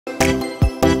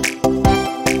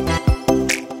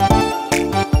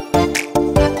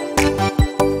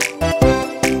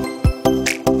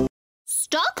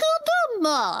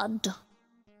mud.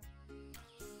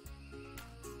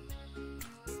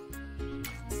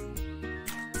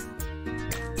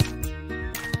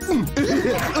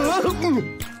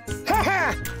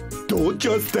 Ha-ha! Don't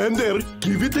just stand there.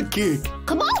 Give it a kick.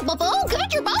 Come on, Babu, give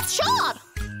it your best shot.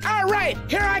 All right,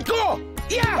 here I go.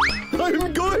 Yeah!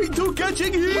 I'm going to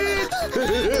catching it!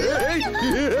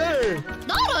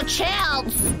 Not a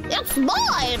chance. It's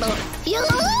mine.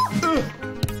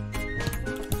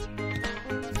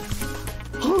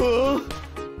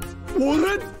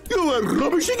 Warren, you are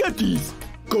rubbishing at these.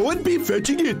 Go and be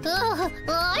fetching it.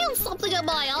 I have something in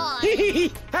my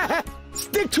eye.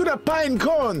 Stick to the pine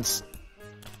cones.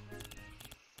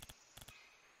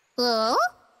 Where'd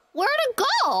it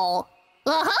go?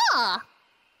 Aha!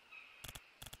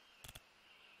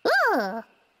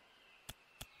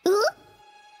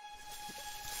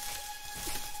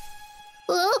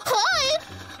 Hi!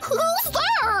 Who's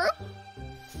there?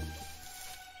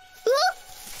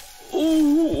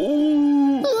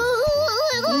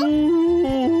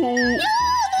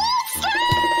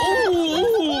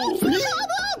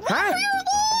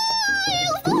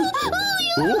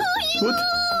 What?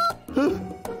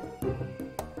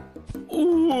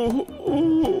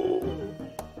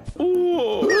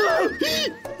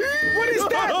 What is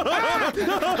that?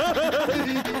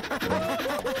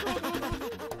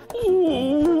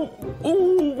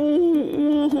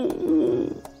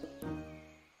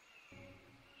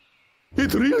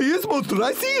 It really is monster.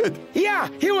 I see it. Yeah,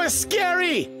 he was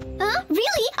scary. Huh?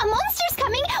 Really? A monster's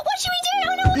coming? What should we do?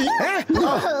 No.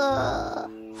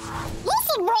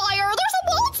 Listen, Briar, there's a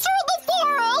monster in the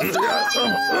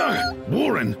forest!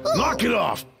 Warren, knock it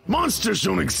off. Monsters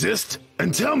don't exist.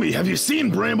 And tell me, have you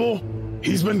seen Bramble?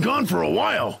 He's been gone for a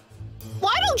while.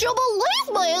 Why don't you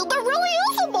believe me? There really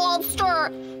is a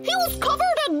monster! He was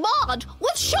covered in mud,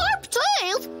 with sharp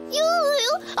teeth!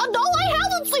 And no, I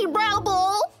haven't seen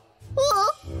Bramble!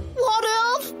 What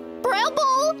if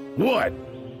Bramble What?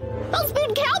 has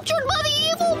been captured by the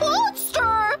evil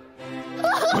monster?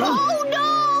 Oh no!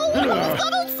 Who's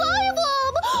gonna save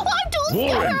him? I'm too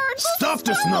Warren, scared! stop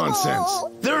this nonsense.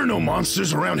 There are no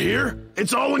monsters around here.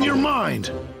 It's all in your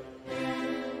mind.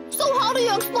 So how do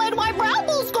you explain why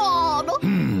Bramble's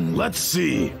gone? Let's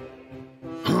see.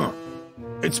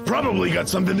 It's probably got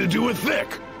something to do with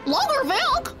Vick. Logger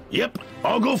Vick? Yep,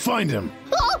 I'll go find him.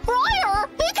 Briar,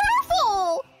 be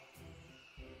careful!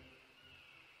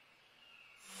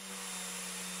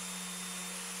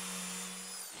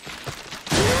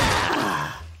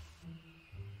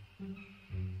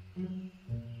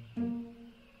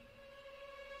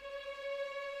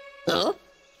 Huh?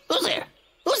 Who's there?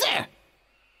 Who's there?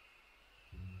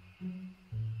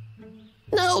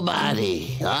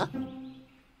 Nobody, huh?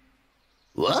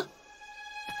 What?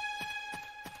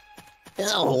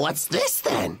 Oh, what's this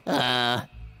then? I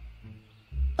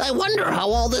wonder how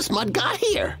all this mud got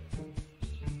here.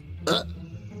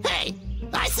 Hey,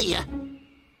 I see ya.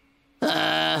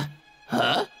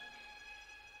 Huh?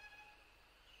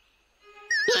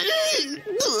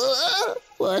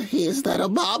 What is that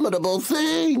abominable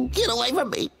thing? Get away from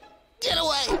me! Get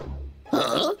away!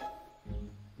 Huh?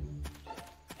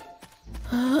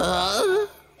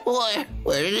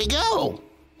 Where did he go?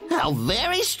 How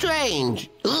very strange.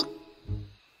 The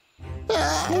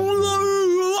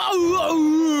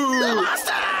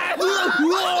monster!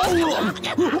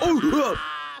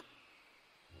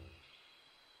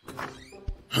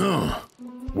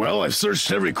 Well, I've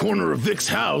searched every corner of Vick's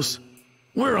house.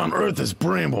 Where on earth is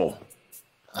Bramble?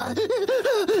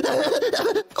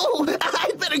 Oh,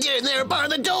 I'd better get in there and bar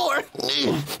the door.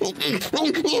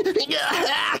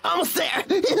 Almost there.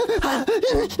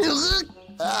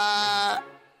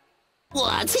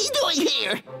 What's he doing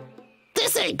here?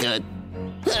 This ain't good.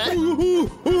 What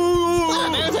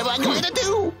on earth am I going to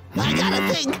do? I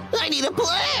gotta think. I need a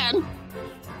plan.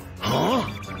 Huh?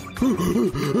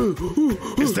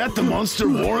 Is that the monster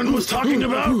Warren was talking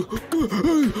about?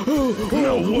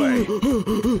 No way.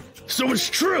 So it's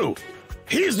true.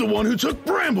 He's the one who took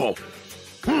Bramble.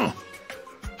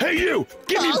 Hey, you!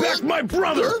 Give me back my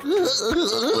brother!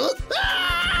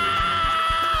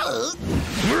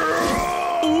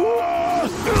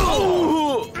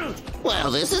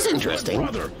 Well, this is interesting.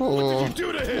 Brother, what did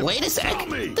you do to him? Wait a sec. Tell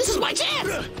me. This is my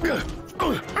chance.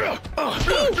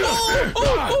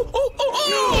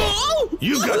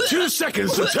 You've got 2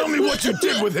 seconds to tell me what you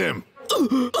did with him.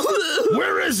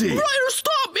 Where is he? Ryder,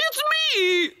 stop! It's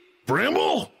me!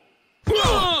 Bramble?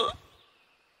 I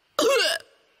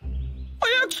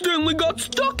accidentally got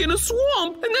stuck in a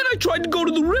swamp, and then I tried to go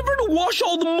to the river to wash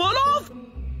all the mud off.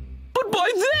 But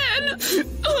by then,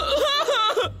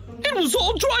 skin was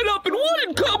all dried up and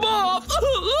wouldn't come off.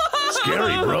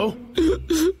 Scary, bro. And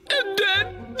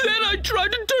then I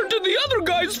tried to turn to the other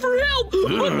guys for help.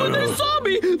 But when they saw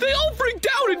me, they all freaked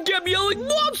out and kept yelling,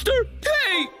 "Monster!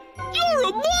 Hey, you're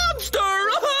a monster!"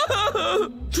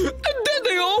 And then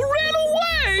they all ran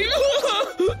away.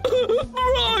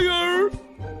 Briar!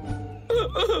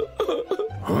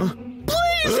 Huh?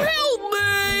 Please help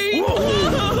me!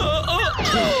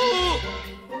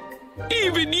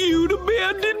 Even you'd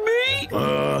abandon me?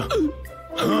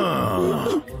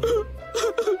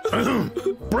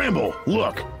 Bramble,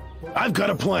 look. I've got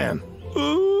a plan.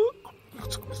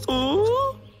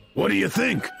 What do you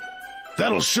think?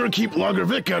 That'll sure keep Logger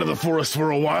Vick out of the forest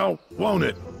for a while, won't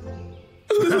it?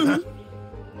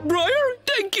 Briar,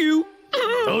 thank you.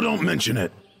 Oh, don't mention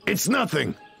it. It's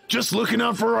nothing. Just looking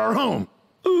out for our home.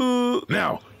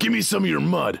 Now, give me some of your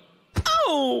mud.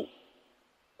 Oh!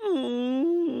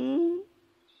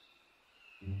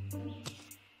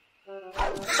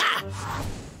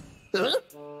 Huh?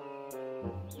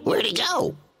 Where'd he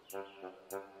go?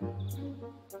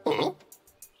 Oh.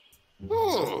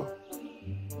 Oh.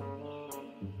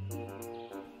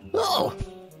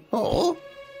 Oh.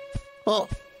 Oh.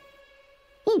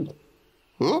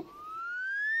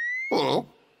 Oh.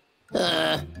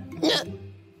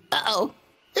 Uh-oh.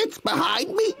 It's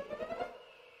behind me.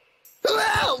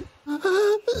 Oh!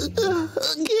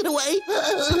 Get away.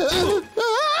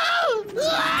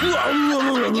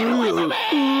 Get away from me!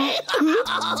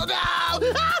 Oh,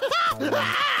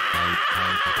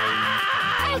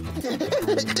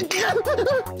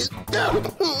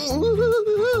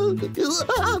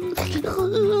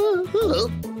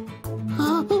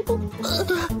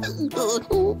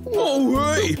 Oh,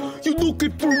 hey! You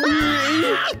looking for me?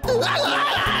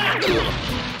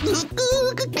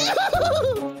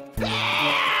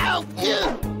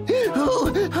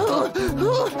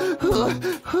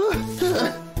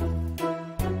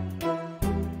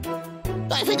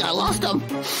 I think I lost him.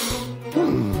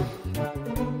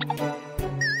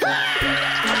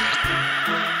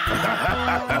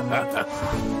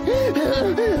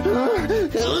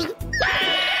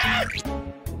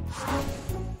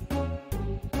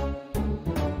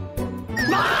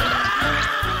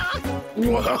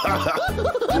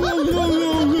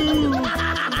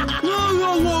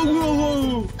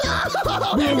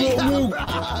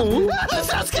 That's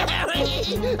so scary!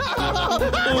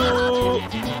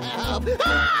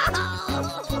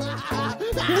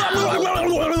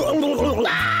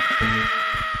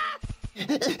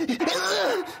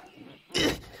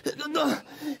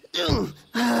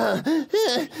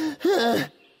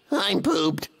 I'm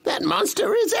pooped. That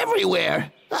monster is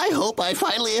everywhere. I hope I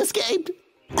finally escaped.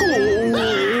 Come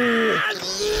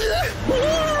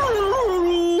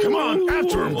on,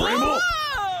 after him, Bramble!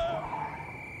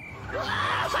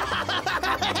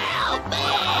 Help me!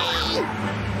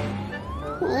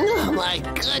 Oh my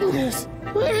goodness!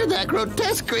 Where did that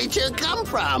grotesque creature come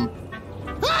from?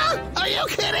 Ah, are you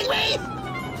kidding me?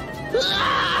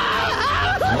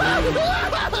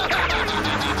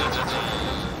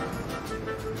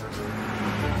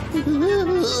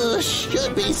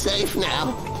 Should be safe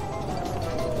now.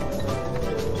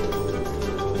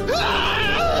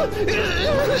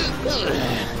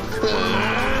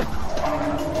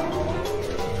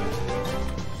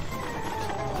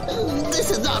 This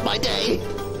is not my day.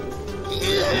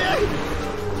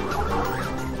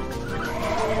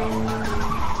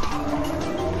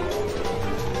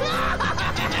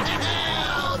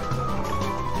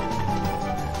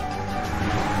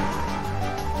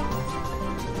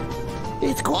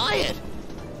 It's quiet.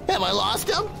 Have I lost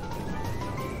him?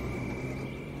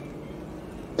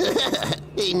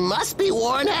 He must be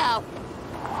worn out.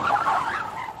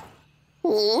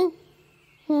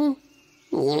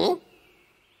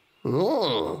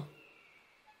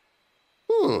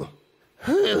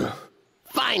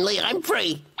 Finally, I'm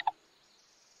free.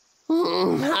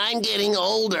 I'm getting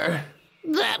older.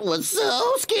 That was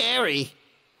so scary.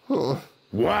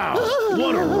 Wow,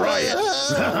 what a riot!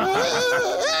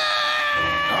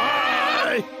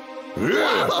 Hi!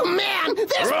 Oh man,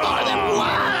 there's more than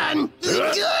one!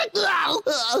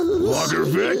 Logger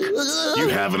Vick, you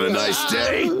having a nice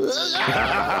day?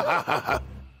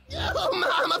 Oh,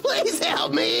 Mama, please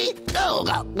help me! Oh,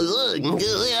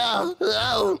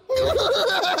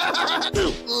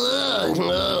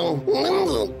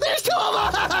 there's two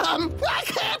of them! I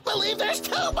can't believe there's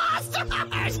two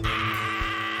monsters!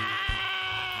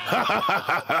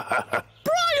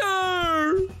 Briar!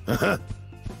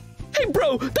 Hey,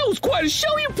 bro, that was quite a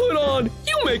show you put on.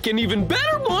 You make an even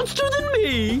better monster than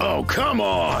me. Oh, come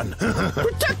on.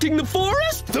 Protecting the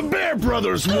forest? The Bear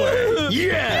Brothers way.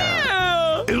 Yeah.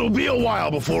 Yeah. It'll be a while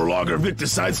before Logger Vick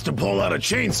decides to pull out a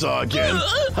chainsaw again.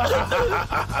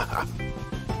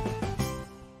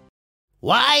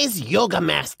 Wise Yoga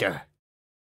Master.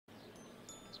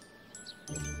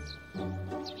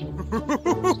 Come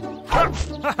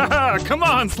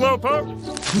on, Slowpoke!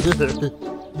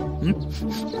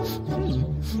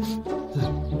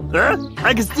 Huh?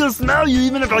 I can still smell you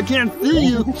even if I can't see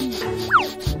you.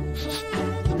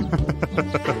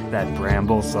 That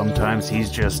Bramble, sometimes he's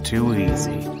just too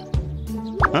easy.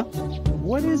 Huh?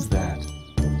 What is that?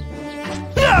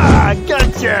 Ah,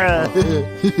 gotcha!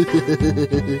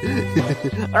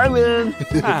 I win.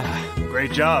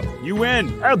 Great job. You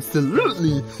win.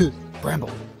 Absolutely. Bramble,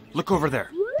 look over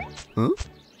there. Huh?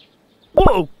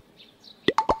 Whoa!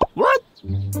 What?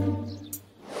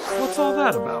 What's all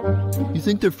that about? You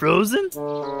think they're frozen?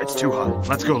 It's too hot.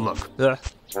 Let's go look.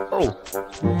 Oh.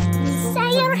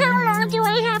 Sire, how long do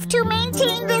I have to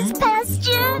maintain this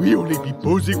pasture? We only be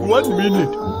posing 1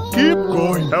 minute. Keep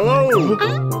going. Hello!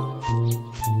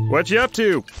 What you up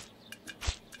to?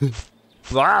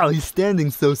 Wow, he's standing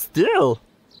so still.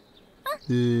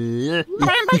 Bramble,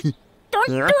 don't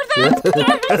do that!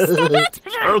 Yes.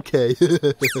 Okay.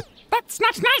 That's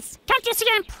not nice! Can't you see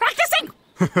I'm practicing?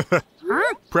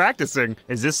 Huh? Practicing?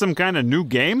 Is this some kind of new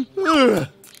game?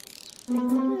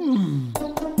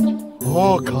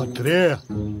 Au contraire.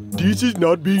 This is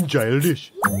not being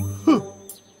childish.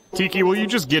 Tiki, will you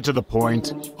just get to the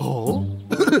point? Oh?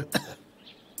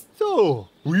 So,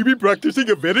 we be practicing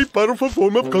a very powerful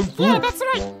form of Kung Fu. Yeah, that's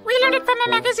right. We learned it from a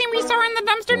magazine we saw in the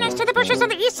dumpster next to the bushes on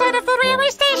the east side of the railway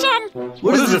station.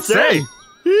 What does it say?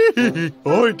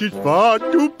 Oh, it is far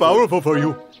too powerful for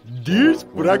you. This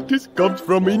practice comes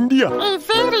from India. A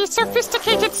very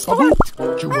sophisticated sport.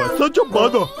 You are such a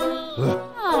mother.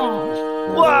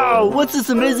 Wow, what's this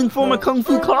amazing form of Kung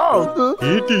Fu called? Huh?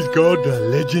 It is called the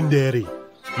legendary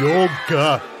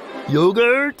yoga.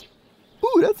 Yogurt?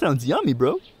 Ooh, that sounds yummy,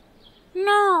 bro.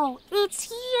 No,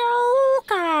 it's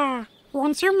yoga.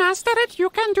 Once you master it, you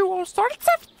can do all sorts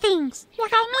of things.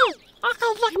 Like me. I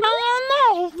can lick my own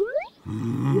nose.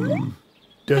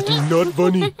 That is not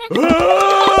funny.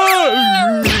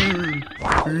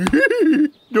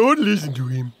 Don't listen to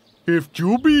him. If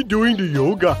you be doing the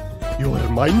yoga, your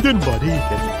mind and body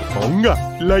can stronger.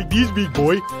 Like this big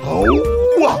boy.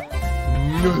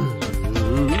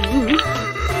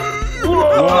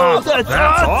 Whoa, that's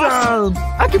awesome!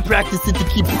 I can practice it to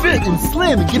keep fit and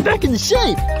slim and get back into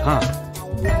shape. Huh.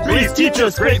 Please teach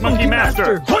us, Great Monkey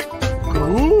Master. Good.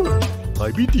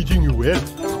 I be teaching you well,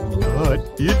 but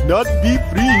it not be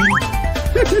free.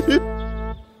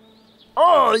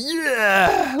 Oh,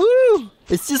 yeah! Woo.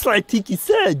 It's just like Tiki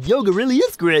said, yoga really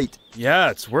is great.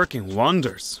 Yeah, it's working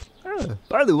wonders.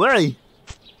 By the way,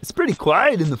 it's pretty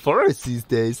quiet in the forest these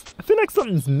days. I feel like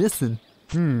something's missing.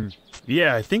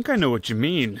 Yeah, I think I know what you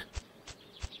mean.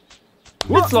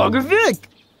 It's Logger Vick!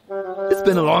 It's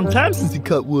been a long time since he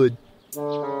cut wood.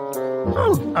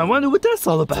 Oh, I wonder what that's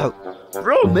all about.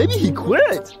 Bro, maybe he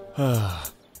quit.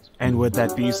 And would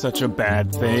that be such a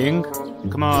bad thing?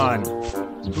 Come on.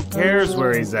 Who cares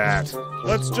where he's at?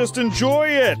 Let's just enjoy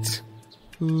it.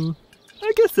 I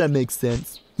guess that makes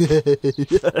sense.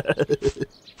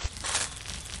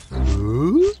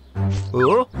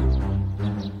 Oh?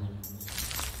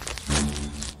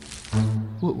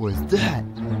 What was that?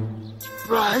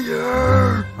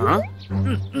 Briar! Huh?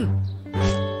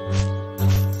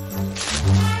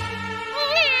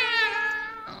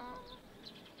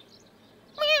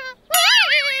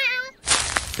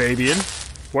 Fabian,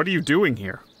 what are you doing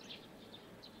here?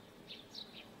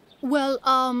 Well,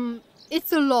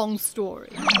 it's a long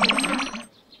story.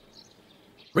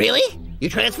 Really? You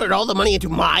transferred all the money into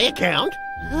my account?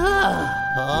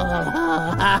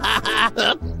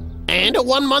 And a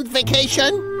 1-month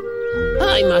vacation?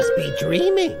 I must be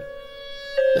dreaming.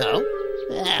 Oh,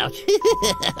 ouch.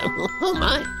 Oh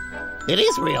my, it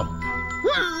is real.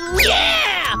 Yeah!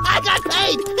 I got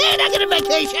paid and I get a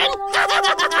vacation!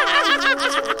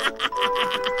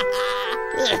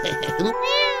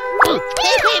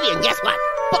 Hey, Fabian, guess what?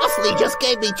 Boss Lee just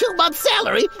gave me 2 months'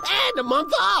 salary and a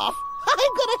month off.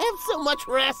 I'm gonna have so much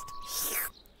rest.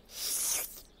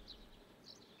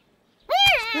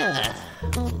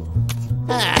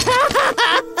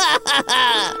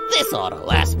 This ought to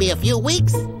last me a few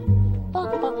weeks.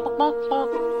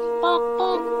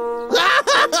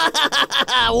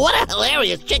 What a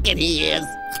hilarious chicken he is.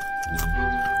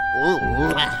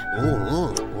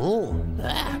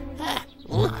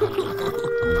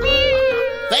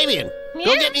 Fabian,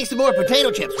 Go get me some more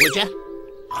potato chips, would ya?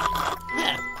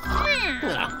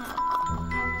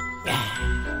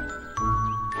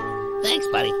 Thanks,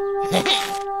 buddy.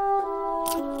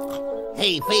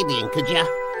 Hey, Fabian, could ya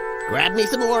grab me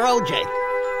some more OJ?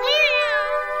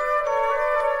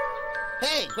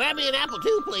 Hey, grab me an apple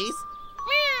too, please.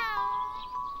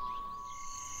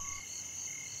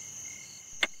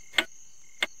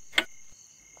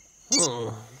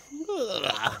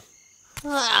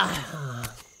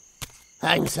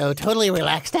 I'm so totally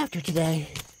relaxed after today.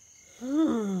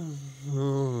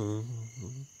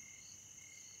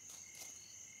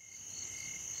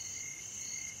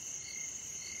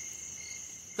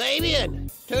 Fabian,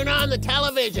 turn on the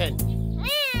television.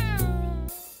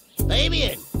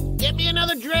 Fabian, get me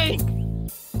another drink.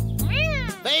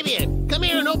 Fabian, come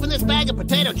here and open this bag of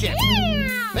potato chips.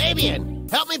 Fabian,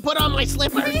 help me put on my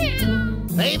slippers.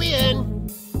 Fabian!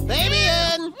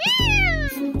 Fabian!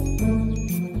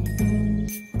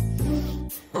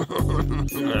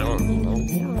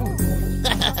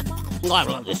 I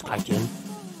love this cartoon.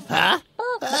 Huh?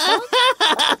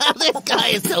 This guy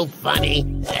is so funny.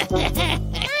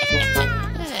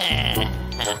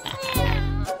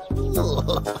 Go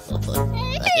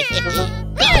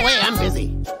away, I'm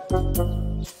busy.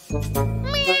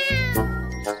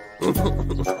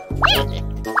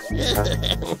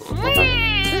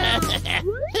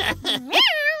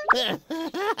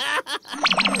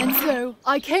 And so,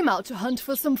 I came out to hunt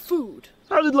for some food.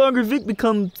 How did Logger Vick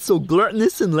become so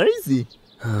gluttonous and lazy?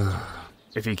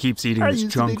 If he keeps eating this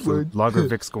junk food, Logger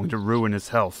Vick's going to ruin his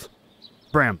health.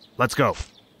 Bram, let's go.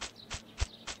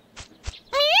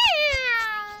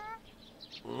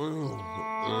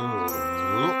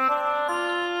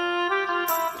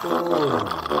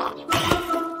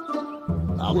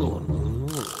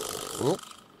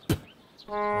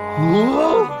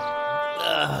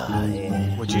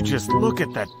 Would you just look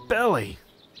at that belly?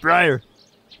 Briar,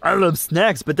 I love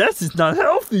snacks, but that's just not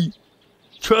healthy.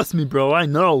 Trust me, bro, I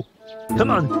know.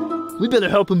 Come on, we better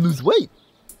help him lose weight.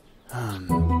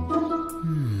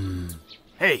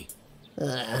 Hey.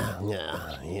 Oh, yeah!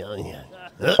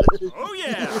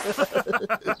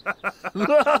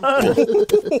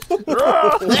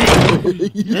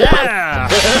 Yeah!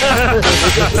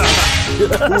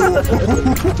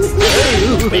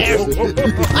 Bears,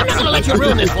 I'm not gonna let you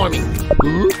ruin this for me.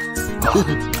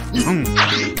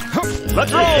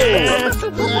 Let's roll!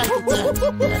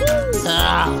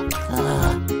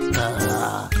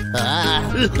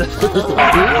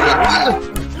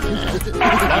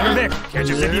 Logger Vick, catch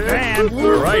us if you can.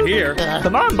 We're right here.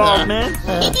 Come on, bald man.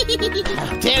 How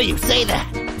dare you say that?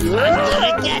 I'm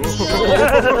gonna get you.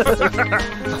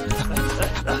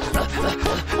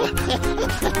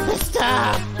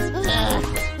 Stop.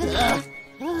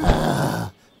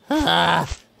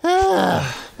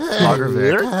 Logger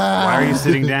Vick, why are you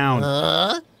sitting down?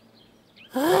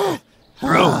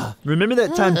 Bro, remember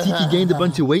that time Tiki gained a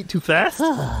bunch of weight too fast?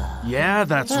 Yeah,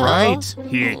 that's right.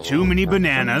 He ate too many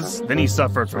bananas, then he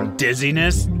suffered from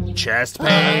dizziness, chest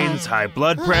pains, high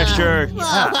blood pressure.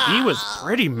 Yeah, he was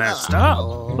pretty messed up.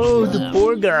 Oh, the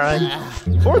poor guy.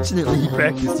 Fortunately, he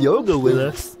practiced yoga with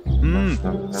us.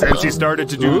 Since he started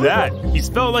to do that, he's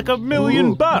felt like $1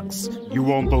 million. You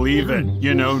won't believe it.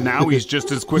 You know, now he's just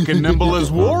as quick and nimble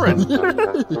as Warren.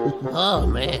 Oh,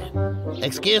 man.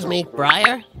 Excuse me,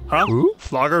 Briar? Huh?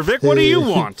 Logger Vick, what do you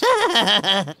want?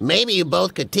 Maybe you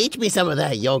both could teach me some of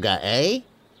that yoga, eh?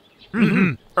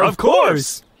 Of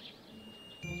course!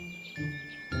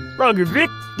 Logger Vick,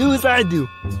 do as I do.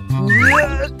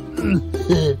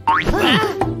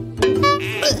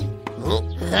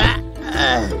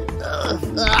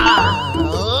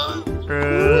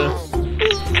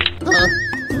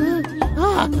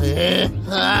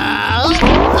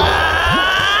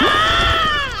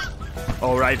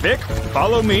 All right, Vic,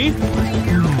 follow me.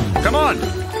 Come on.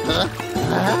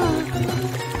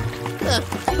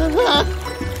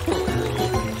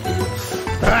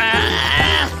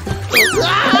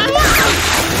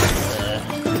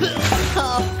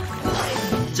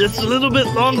 Just a little bit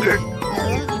longer.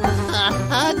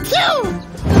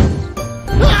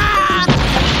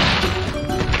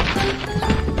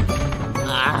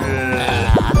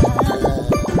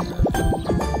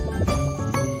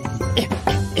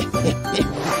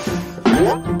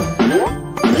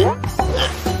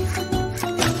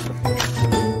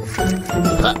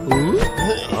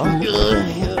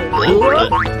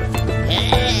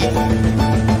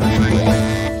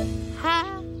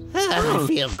 I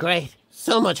feel great.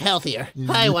 So much healthier.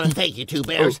 I want to thank you two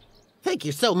bears. Thank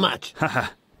you so much.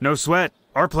 No sweat.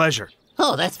 Our pleasure.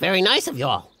 Oh, that's very nice of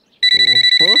y'all.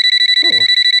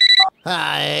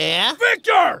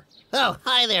 Victor! Oh,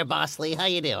 hi there, Boss Lee. How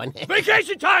you doing?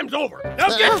 Vacation time's over. Now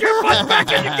get your butt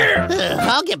back into gear.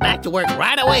 I'll get back to work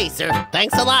right away, sir.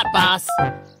 Thanks a lot, boss.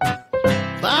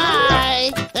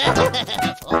 Bye.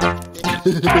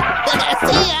 See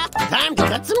ya. Time to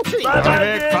cut some trees. Bye,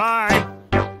 Vic. Bye.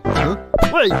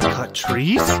 Wait, Cut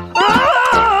trees?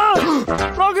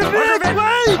 Logger Vick,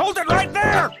 wait! Hold it right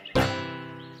there.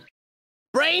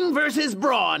 Brain versus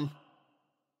Brawn.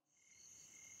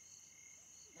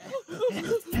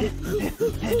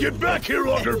 Get back here,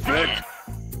 Logger Vick!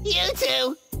 You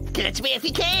two, catch me if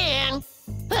you can.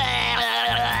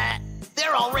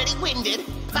 They're already winded.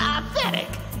 Pathetic.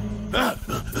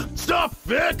 Stop,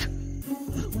 Vic!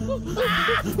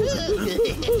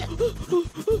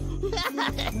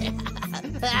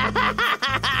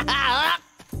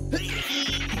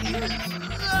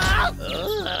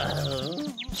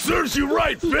 Serves you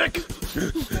right, Vic!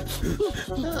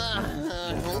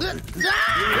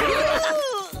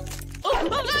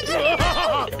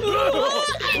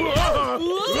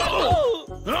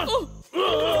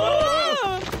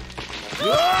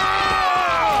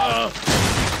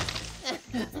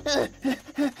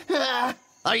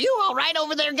 Are you all right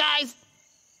over there, guys?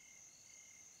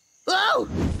 Oh!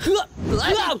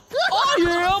 I am!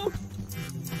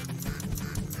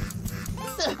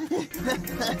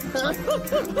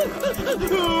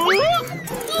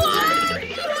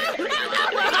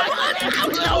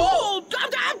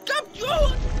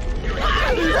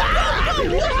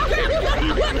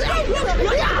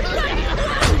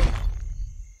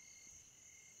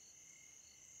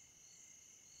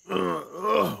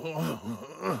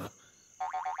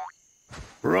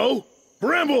 Bro?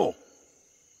 Bramble!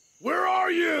 Where are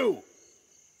you?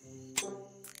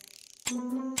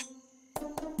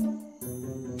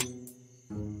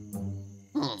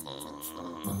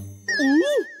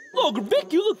 Ooh, Logger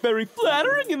Vick, you look very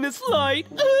flattering in this light.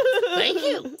 Thank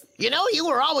you. You know, you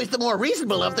were always the more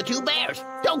reasonable of the two bears.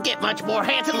 Don't get much more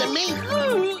handsome than me.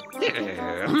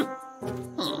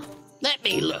 Let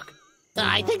me look.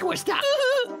 I think we're stuck.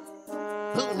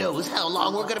 Who knows how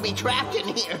long we're gonna be trapped in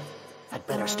here? I'd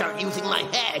better start using my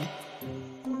head.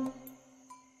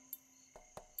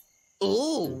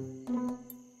 Ooh.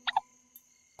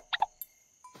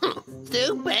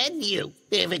 Stupid you.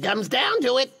 If it comes down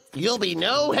to it, you'll be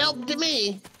no help to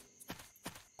me.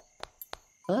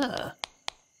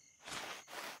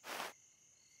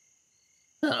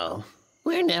 Oh,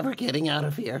 we're never getting out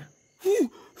of here.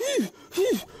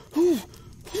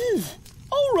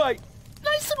 All right,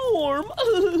 nice and warm.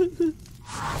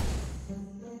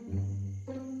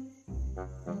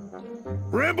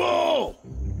 Bramble!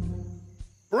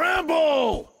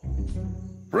 Bramble!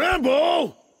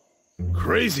 Bramble!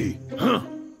 Crazy, huh?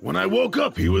 When I woke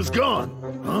up, he was gone,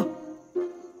 huh?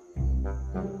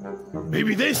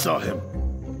 Maybe they saw him.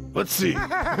 Let's see.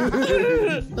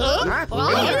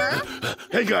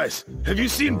 Hey guys, have you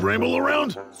seen Bramble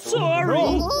around? Sorry.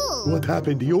 What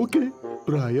happened? You okay,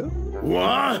 Briar?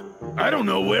 What? I don't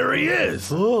know where he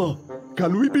is. Oh,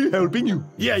 can we be helping you?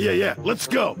 Yeah. Let's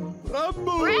go.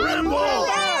 Bramble!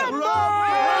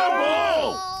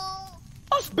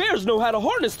 Us bears know how to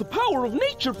harness the power of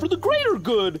nature for the greater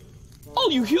good.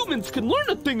 All you humans can learn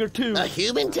a thing or two. A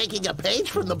human taking a page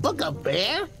from the book of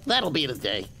Bear? That'll be the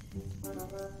day.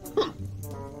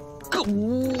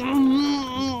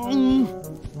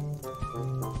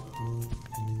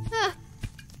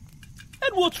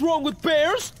 And what's wrong with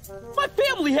bears? My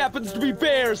family happens to be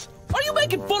bears. Are you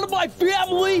making fun of my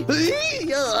family?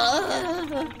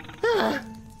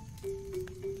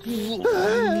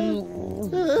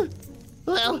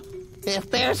 Well, if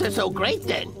bears are so great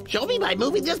then, show me by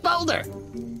moving this boulder.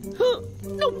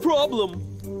 No problem.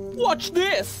 Watch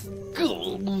this.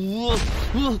 Come on!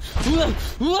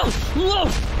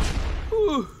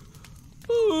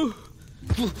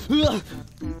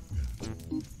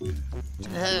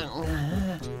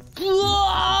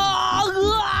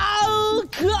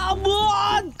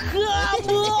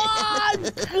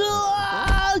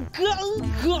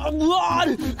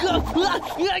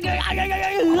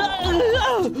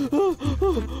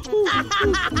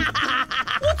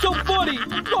 What's so funny?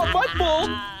 Not my fault.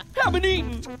 Haven't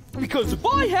eaten. Because if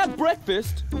I had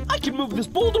breakfast, I can move this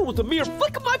boulder with a mere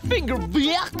flick of my finger,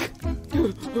 Vic.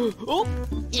 Oh.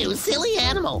 You silly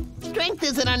animal. Strength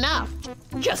isn't enough.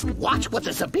 Just watch what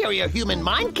the superior human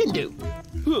mind can do.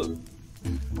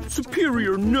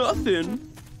 Superior nothing.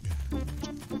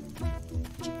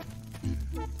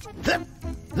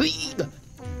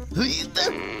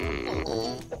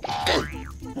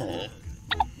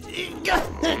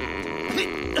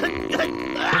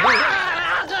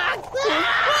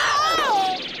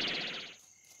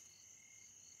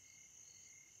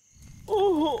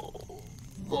 Oh.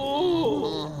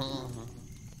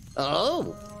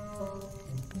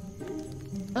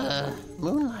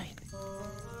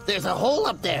 There's a hole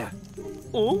up there.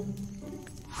 Oh?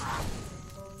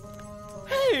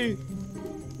 Hey!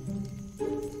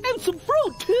 And some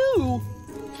fruit, too!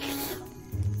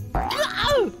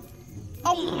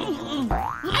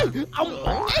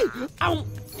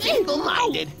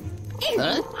 Single-minded.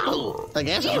 Huh? I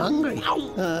guess I'm hungry.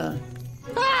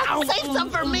 Save some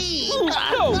for me.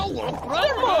 No!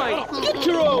 They're mine! Get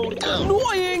your own!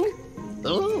 Annoying!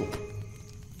 Ooh.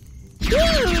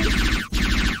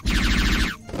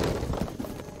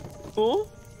 Oh?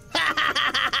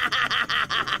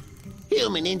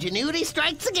 Human ingenuity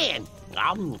strikes again.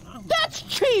 That's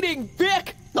cheating,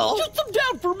 Vic! Oh? Shoot them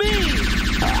down for me!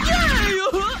 Yay!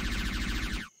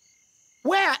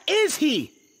 Where is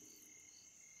he?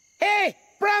 Hey,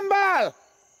 Bramble!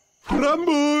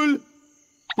 Bramble!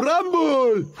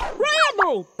 Bramble!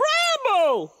 Bramble!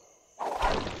 Bramble!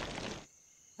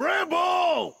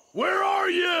 Bramble! Where are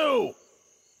you?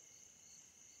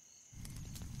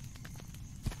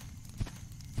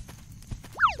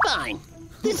 Fine.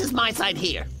 This is my side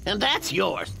here, and that's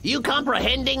yours. You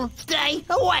comprehending? Stay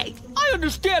away. I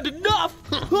understand enough!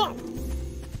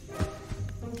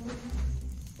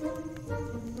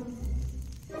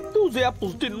 Those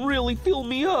apples didn't really fill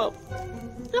me up.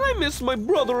 And I miss my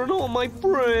brother and all my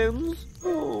friends.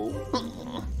 Oh.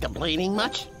 Complaining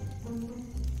much?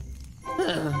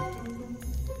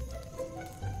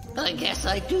 I guess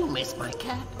I do miss my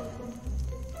cat.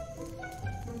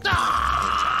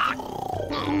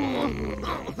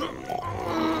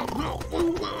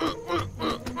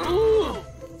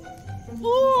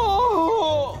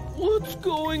 Oh, what's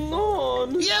going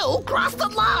on? You crossed the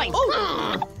line!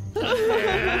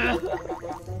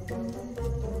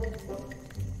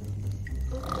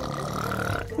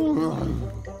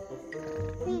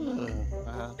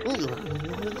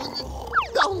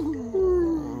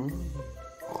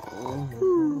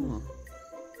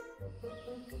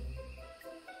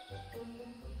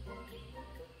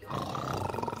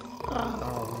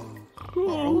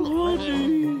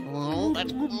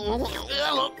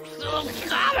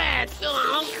 Stop it!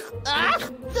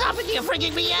 Stop it, you're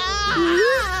freaking me out!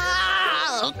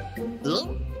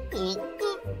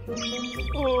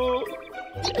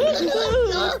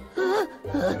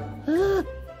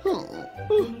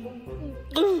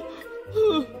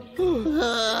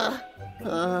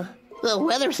 The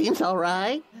weather seems all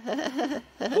right.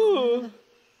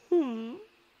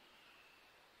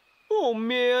 Oh,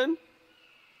 man.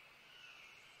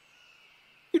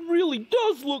 It really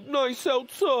does look nice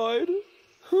outside.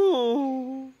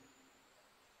 Oh.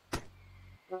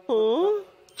 Huh?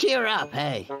 Cheer up,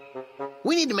 hey.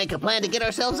 We need to make a plan to get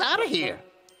ourselves out of here.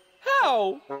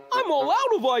 How? I'm all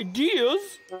out of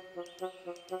ideas.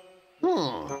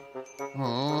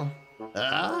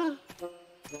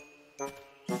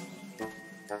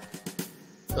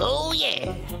 Oh,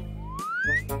 yeah.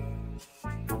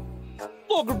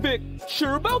 Logger Vick,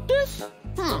 sure about this?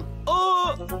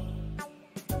 Wow!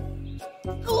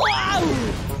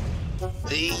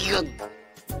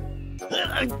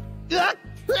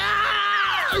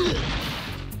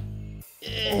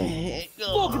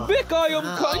 Logger Vick, I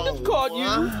kind of caught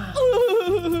you.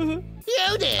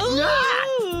 You did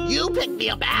not! You picked me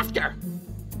up after.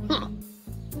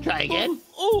 Try again.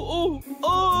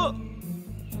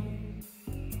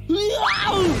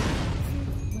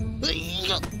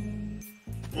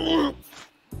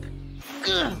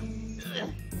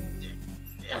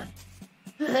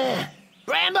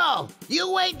 Bramble,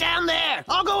 you wait down there.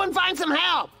 I'll go and find some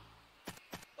help.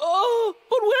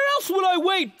 But where else would I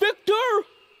wait, Victor?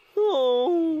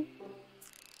 Oh.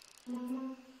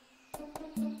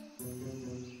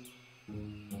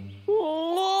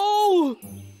 Oh!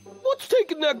 What's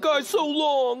taking that guy so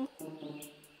long?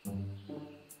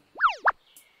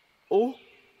 Oh?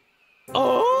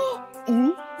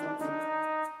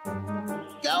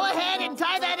 Go ahead and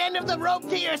tie that end of the rope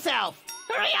to yourself.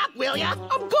 Hurry up, will ya?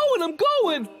 I'm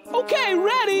going. Okay,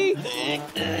 ready?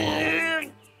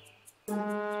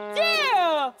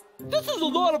 Yeah! This is a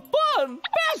lot of fun.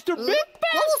 Faster, Vic,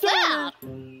 faster! What was that?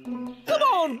 Come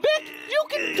on, Vic, you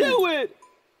can do it.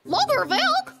 Logger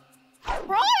Vick!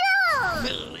 Briar!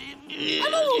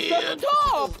 I'm almost at the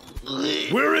top.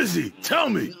 Where is he? Tell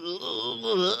me.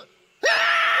 What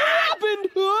happened?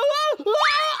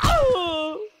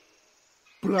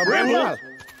 Bramble!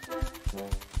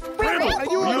 Bramble, are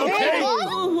you okay?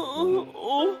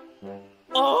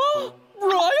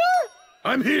 Briar?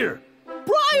 I'm here.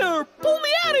 Briar, pull me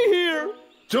out of here.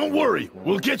 Don't worry,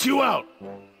 we'll get you out.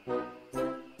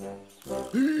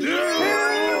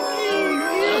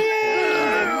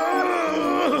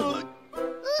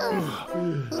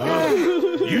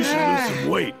 You should lose some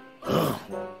weight.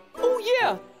 Oh,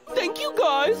 yeah. Thank you,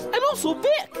 guys.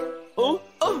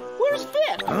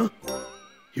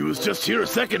 was just here a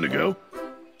second ago.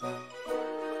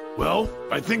 Well,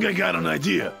 I think I got an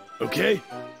idea, okay?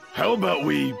 How about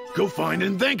we go find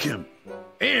and thank him?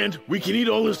 And we can eat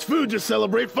all his food to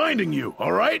celebrate finding you,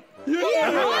 all right? The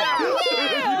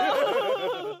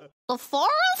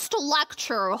Forest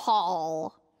Lecture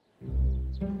Hall.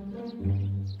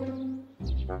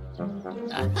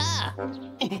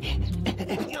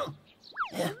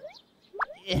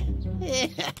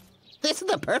 This is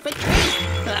the perfect treat.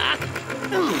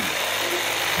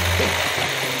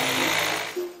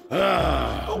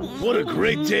 What a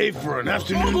great day for an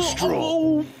afternoon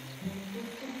stroll.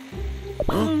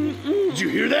 Huh? Did you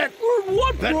hear that?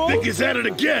 What, That bro? Vick is at it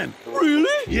again. Really?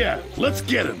 Yeah, let's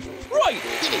get him. Right.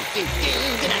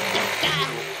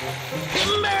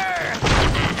 Timber!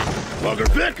 Logger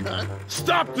Vick,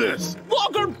 stop this!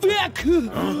 Logger Vick!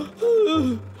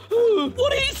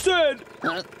 What he said?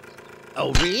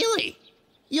 Oh, really?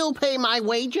 You'll pay my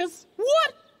wages?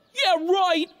 What? Yeah,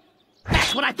 right.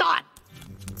 That's what I thought.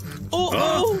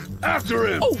 After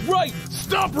him! Oh, right.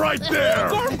 Stop right there!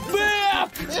 Logger Vick!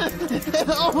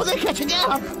 Oh, they're catching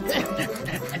up.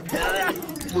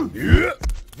 Yeah,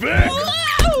 Vick!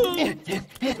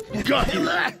 Got you!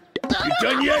 You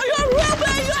done yet?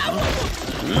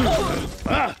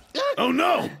 Oh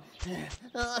no!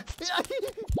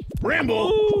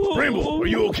 Bramble! Bramble, are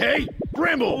you okay?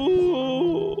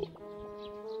 Bramble!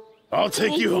 I'll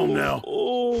take you home now.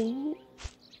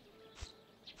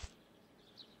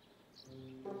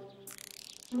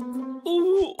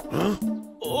 Huh?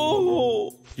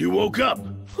 You woke up.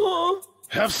 Huh?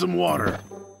 Have some water.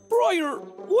 Briar,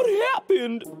 what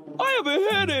happened? I have a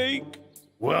headache.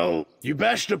 Well, you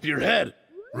bashed up your head,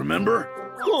 remember?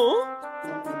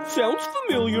 Huh? Sounds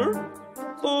familiar.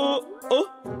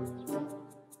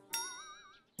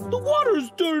 The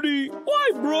water's dirty.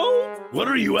 Why, bro? What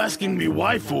are you asking me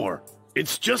why for?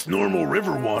 It's just normal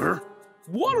river water.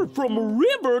 Water from a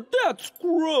river? That's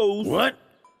gross. What?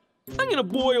 I'm gonna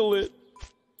boil it.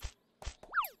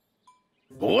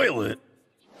 Boil it?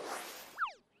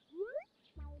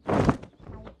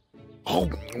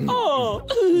 Oh.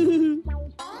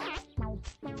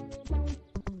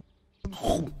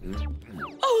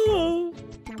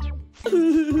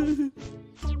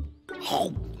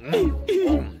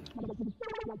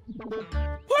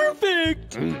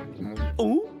 Perfect.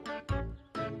 Oh.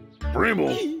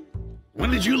 Bramble,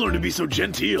 when did you learn to be so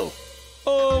genteel?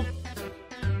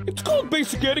 It's called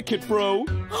basic etiquette, bro.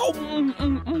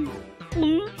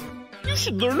 You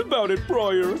should learn about it,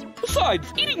 Briar.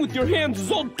 Besides, eating with your hands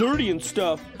is all dirty and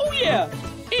stuff. Oh, yeah.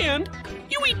 And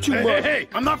you eat too much. Hey,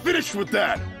 I'm not finished with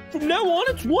that. From now on,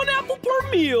 it's 1 apple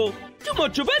per meal. Too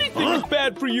much of anything is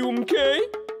bad for you, MK.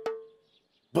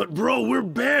 But bro, we're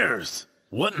bears.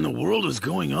 What in the world is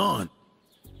going on?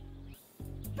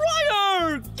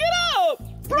 Briar, get up!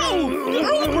 Bro, the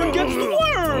early bird gets the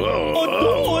worm.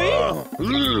 Boy.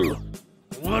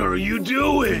 What are you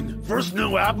doing? First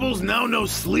no apples, now no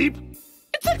sleep?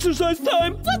 It's exercise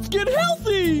time. Let's get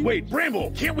healthy. Wait,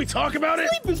 Bramble, can't we talk about it?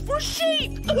 Sleep is for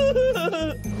sheep.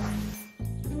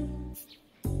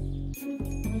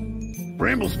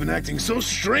 Bramble's been acting so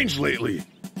strange lately.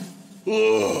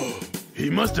 He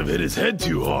must have hit his head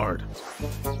too hard.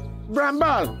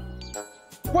 Bramble,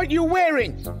 what you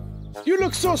wearing? You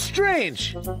look so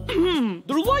strange.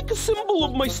 They're like a symbol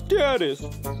of my status.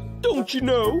 Don't you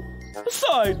know?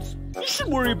 Besides, you should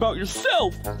worry about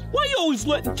yourself. Why you always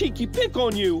letting Tiki pick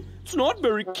on you? It's not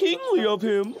very kingly of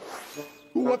him.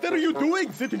 What are you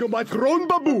doing sitting on my throne,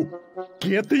 Babu?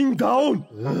 Getting down.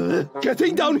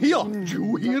 Getting down here. Do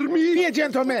you hear me? Here,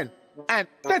 gentlemen, and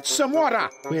fetch some water.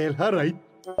 Well, all right.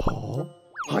 Oh,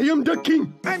 I am the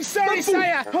king. I'm sorry, Babu,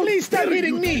 sire. how Please stop dare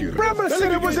hitting you, me. dear. Bramble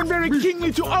said it wasn't very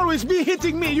kingly to always be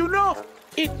hitting me, you know?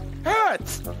 It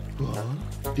hurts.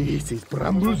 This is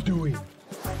Bramble's doing.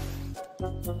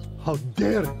 How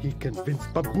dare he convince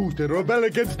Babu to rebel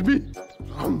against me?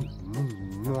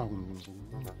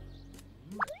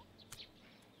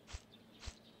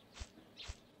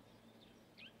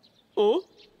 Oh?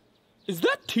 Is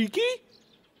that Tiki?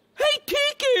 Hey,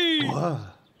 Tiki!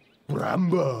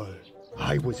 Bramble,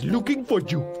 I was looking for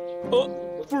you.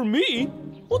 For me?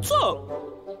 What's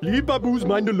up? Leave Babu's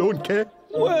mind alone, Ke.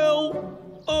 Well,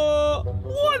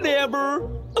 whatever.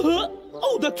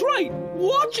 Oh, that's right.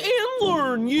 Watch and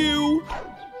learn, you.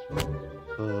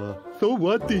 So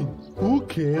what then? Who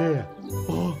cares?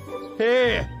 Oh,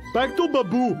 hey, back to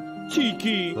Babu.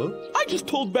 Tiki, I just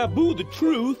told Babu the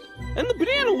truth, and the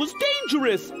banana was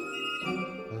dangerous.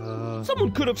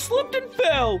 Someone could have slipped and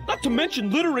fell. Not to mention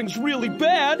littering's really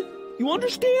bad. You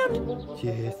understand?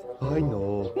 Yes, I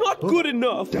know. Not good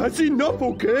enough. That's enough,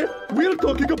 okay? We're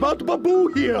talking about Babu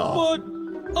here. But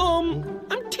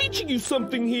I'm teaching you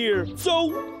something here.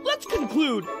 So, let's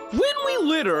conclude. When we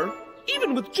litter,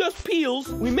 even with just peels,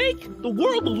 we make the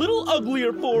world a little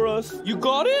uglier for us. You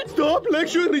got it? Stop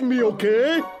lecturing me,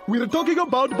 okay? We're talking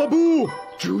about Babu.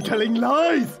 You telling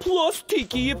lies. Plus,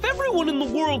 Tiki, if everyone in the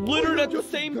world littered at the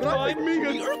same time,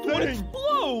 the Earth would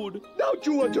explode. Now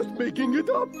you are just making it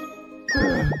up.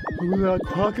 We are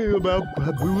talking about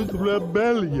Babu's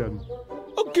rebellion.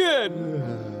 Again,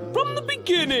 from the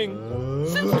beginning,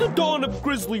 since the dawn of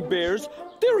grizzly bears,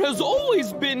 there has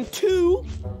always been 2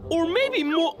 or maybe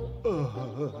more.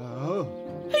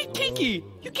 Hey, Tiki,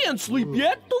 you can't sleep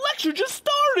yet. The lecture just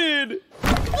started.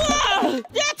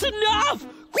 That's enough!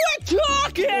 Quit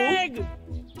talking!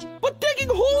 But digging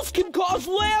holes can cause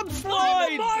landslides.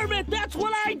 I'm a varmint, that's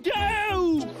what I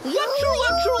do!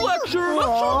 Lecture!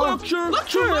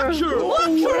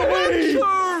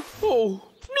 Oh,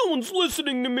 no one's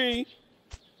listening to me.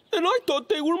 And I thought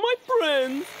they were my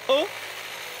friends.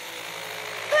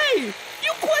 Hey,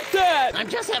 you quit that! I'm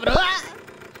just having a...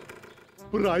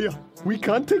 Briar, we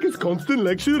can't take his constant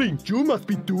lecturing. You must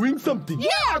be doing something.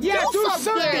 Yeah, do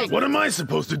something. What am I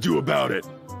supposed to do about it?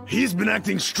 He's been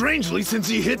acting strangely since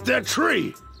he hit that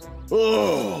tree.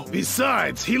 Oh,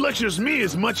 besides, he lectures me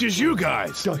as much as you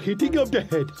guys. The hitting of the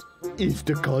head is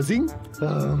the causing?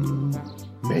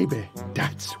 Maybe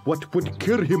that's what would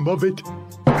cure him of it.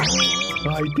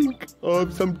 I think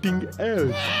of something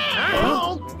else.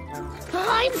 Oh,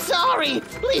 I'm sorry.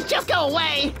 Please just go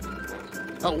away.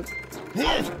 Oh,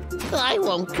 I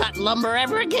won't cut lumber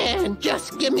ever again.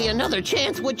 Just give me another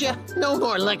chance, would you? No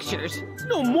more lectures.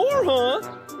 No more,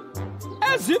 huh?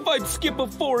 As if I'd skip a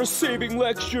forest-saving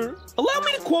lecture. Allow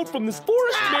me to quote from this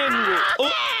forest manual.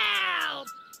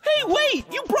 Hey, wait!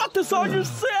 You brought this on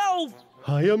yourself!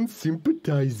 I am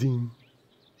sympathizing.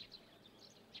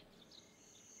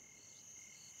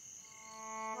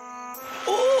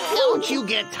 Don't you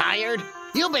get tired?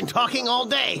 You've been talking all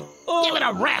day. Give it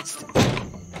a rest.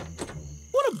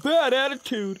 What a bad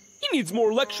attitude. He needs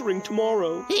more lecturing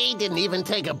tomorrow. He didn't even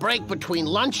take a break between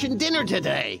lunch and dinner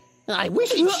today. I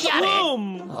wish he'd shut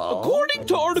it. According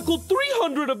to Article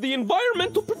 300 of the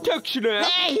Environmental Protection Act...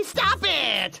 Hey, stop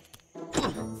it!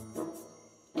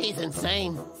 He's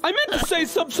insane. I meant to say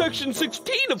subsection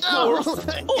 16, of course.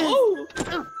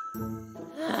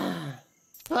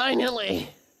 Finally,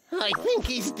 I think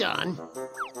he's done.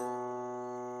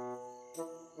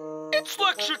 It's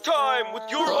lecture time with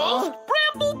your host,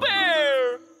 Bramble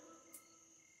Bear!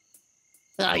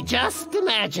 I just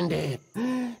imagined it.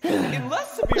 In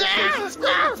less severe cases,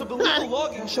 criminals of illegal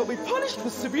logging shall be punished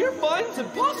with severe fines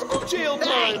and possible jail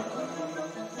time.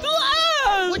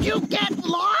 Would you get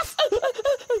lost?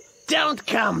 Don't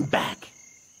come back.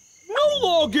 No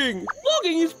logging!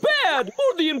 Logging is bad!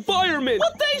 Or the environment!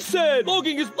 What they said!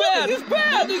 Logging is bad! Logging is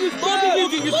bad! Logging is bad!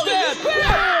 Logging is bad!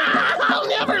 I'll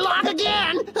never log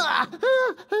again!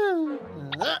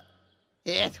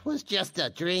 It was just a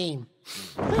dream.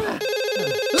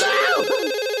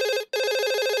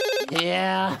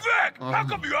 Yeah. Vic, how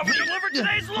come you haven't delivered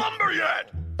today's lumber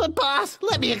yet? But boss,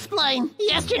 let me explain.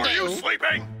 Yesterday... Were you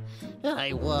sleeping?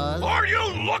 I was. Are you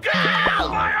looking at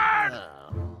my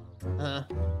hand?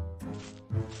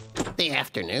 The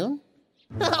afternoon?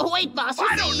 Wait, boss.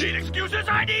 I don't need excuses.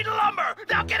 I need lumber.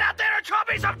 Now get out there and chop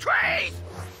me some trees.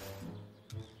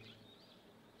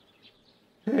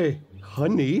 Hey,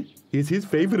 honey is his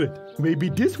favorite. Maybe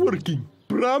this working.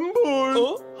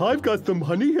 Bramble! I've got some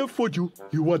honey here for you.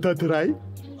 You want to try?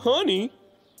 Honey?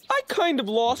 I kind of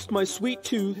lost my sweet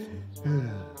tooth.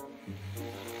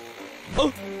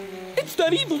 It's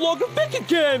that evil Logger Vick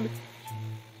again!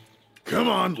 Come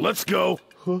on, let's go.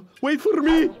 Wait for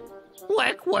me.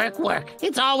 Work, work, work.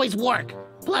 It's always work.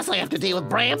 Plus, I have to deal with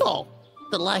Bramble.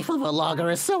 The life of a logger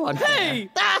is so unfair. Hey!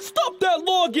 Stop that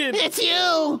logging! It's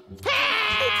you!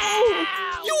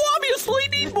 You obviously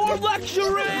need more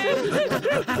lecturing!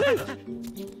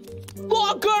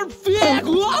 Logger Vick!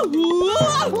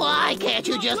 Why can't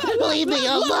you just leave me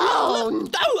alone?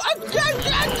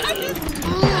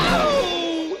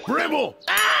 Bramble!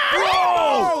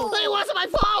 Bramble! It wasn't my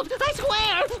fault! I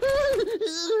swear!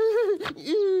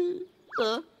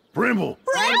 Bramble!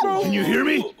 Bramble! Can you hear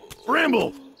me?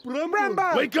 Bramble!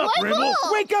 Bramble! Wake up, Bramble!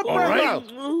 Wake up, All Bramble!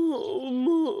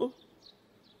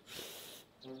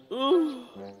 Right.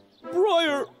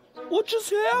 Briar, what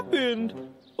just happened?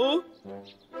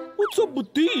 What's up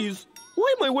with these?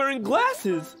 Why am I wearing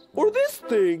glasses? Or this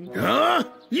thing? Huh?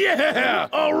 Yeah!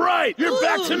 All right! You're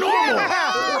back to normal!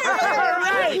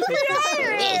 He's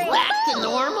back to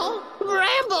normal?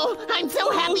 Bramble, I'm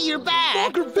so happy you're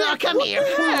back. Oh, come here.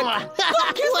 Welcome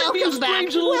back. Welcome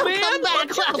back.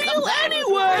 What's your deal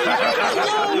anyway?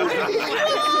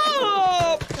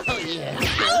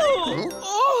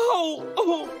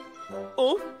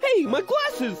 Hey, my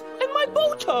glasses and my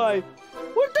bow tie.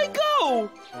 Where'd they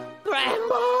go?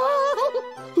 Bramble!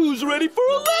 Who's ready for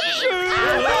a lecture?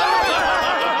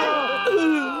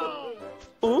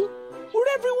 Huh? Where'd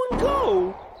everyone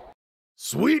go?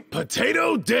 Sweet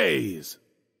Potato Daze.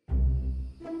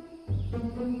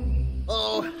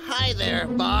 Oh, hi there,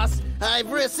 boss.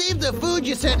 I've received the food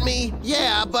you sent me.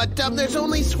 Yeah, but there's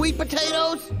only sweet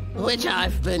potatoes, which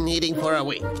I've been eating for a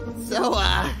week. So,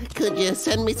 could you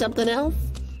send me something else?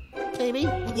 Maybe?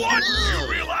 What?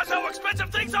 You realize how expensive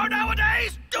things are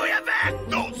nowadays? Do you, Vic?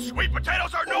 Those sweet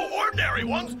potatoes are no ordinary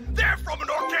ones. They're from an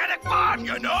organic farm,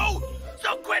 you know?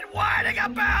 So quit whining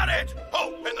about it!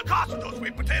 Oh, and the cost of those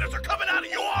sweet potatoes are coming out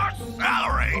of your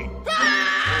salary!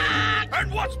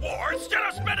 And what's more, instead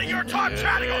of spending your time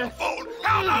chatting on the phone,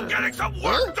 how about getting some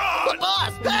work done?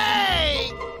 Boss,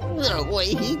 hey! The way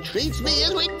he treats me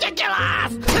is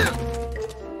ridiculous!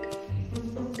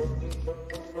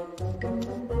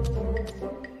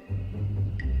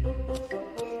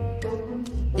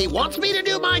 He wants me to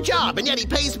do my job, and yet he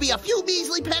pays me a few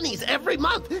measly pennies every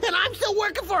month, and I'm still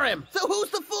working for him. So who's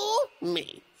the fool?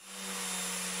 Me.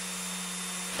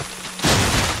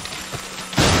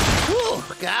 Oh,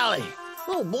 golly.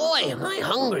 Oh, boy, am I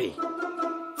hungry.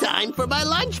 Time for my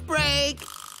lunch break.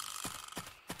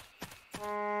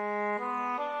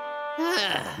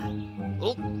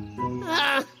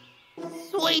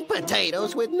 Sweet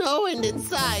potatoes with no end in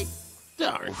sight.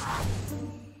 Darn.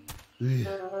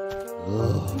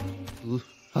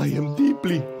 I am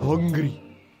deeply hungry.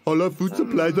 All our food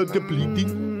supplies are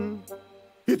depleting.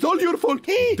 It's all your fault.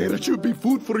 There should be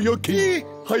food for your king.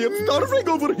 I am starving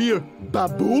over here.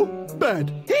 Babu,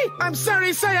 bad. Hey, I'm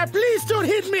sorry, Saya. Please don't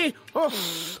hit me. Oh,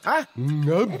 huh?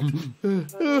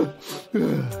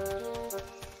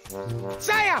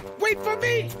 Saya, wait for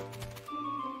me.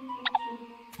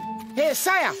 Hey,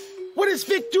 Saya, what is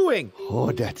Vic doing?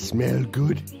 Oh, that smells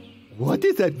good. What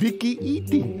is that Vicky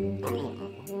eating?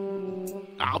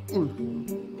 Huh?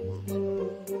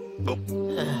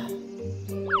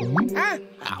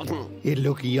 It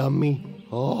looks yummy.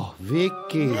 Oh,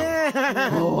 Vicky.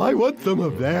 Oh, I want some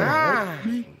of that.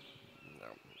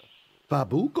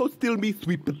 Babu, go steal me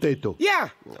sweet potato. Yeah.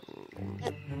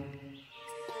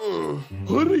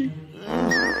 Hurry.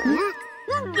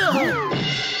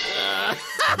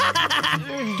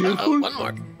 Careful. One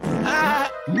more.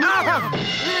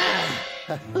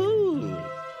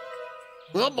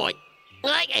 Oh, boy.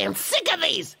 I am sick of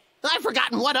these. I've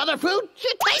forgotten what other food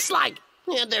should taste like.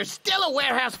 And there's still a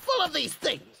warehouse full of these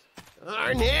things.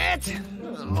 Darn it.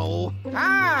 Oh.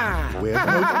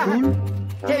 Warehouse full?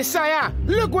 Hey, Saya,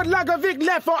 look what Logger Vick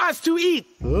left for us to eat.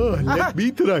 Oh, let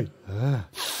me try.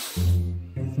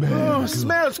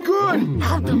 Smells good.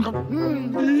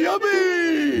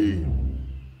 Yummy!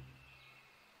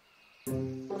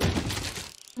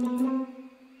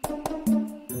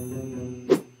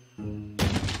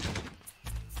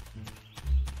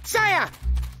 Saya,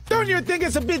 don't you think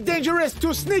it's a bit dangerous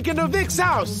to sneak into Vic's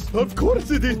house? Of course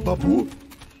it is, Babu.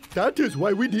 That is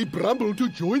why we need Bramble to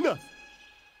join us.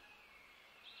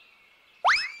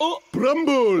 Oh,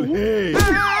 Bramble, hey!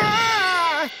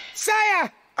 Saya,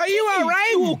 are you all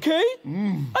right? You okay?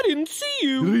 I didn't see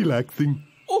you. Relaxing.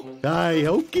 Oh. Aye,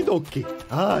 okie dokie.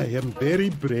 I am very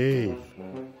brave.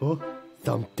 Oh,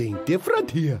 something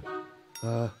different here.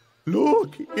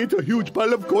 Look, it's a huge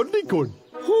pile of corn.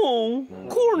 Oh,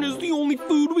 corn is the only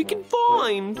food we can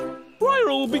find. Briar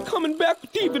will be coming back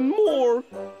with even more.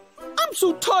 I'm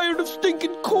so tired of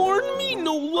stinking corn, me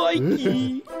no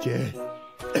likey. Yes.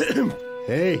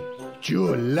 Hey,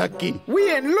 you're lucky.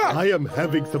 We in luck. I am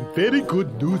having some very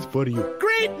good news for you.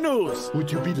 Great news.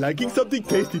 Would you be liking something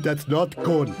tasty that's not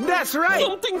corn? That's right.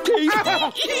 Something tasty.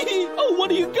 Oh, what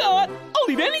do you got? I'll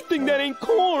eat anything that ain't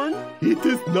corn. It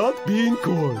is not being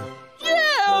corn.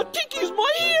 Yeah, Tiki's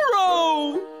my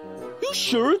hero. You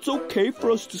sure it's okay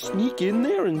for us to sneak in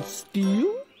there and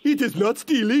steal? It is not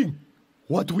stealing.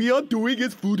 What we are doing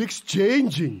is food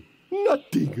exchanging.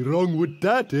 Nothing wrong with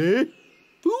that, eh?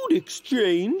 Food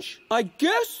exchange? I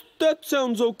guess that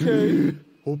sounds okay.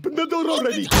 Open the door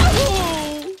already.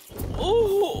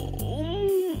 Whoa!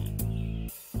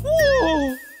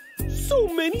 So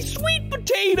many sweet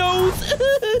potatoes!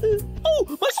 Oh,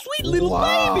 my sweet little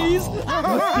babies!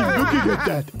 Must be looking at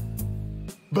that.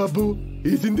 Babu,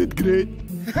 isn't it great?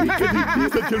 We can eat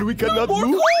this until we cannot More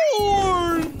move.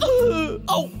 corn!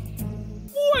 Oh,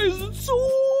 why is it so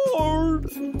hard?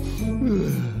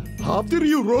 After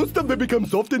you roast them, they become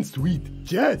soft and sweet.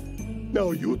 Yes.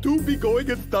 Now you two be going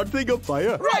and starting a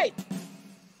fire. Right.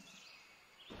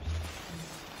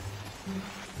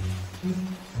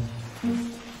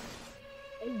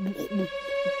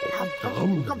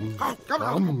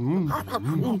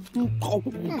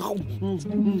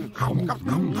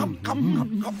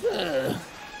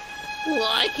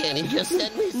 Why can't he just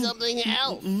send me something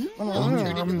else? I'll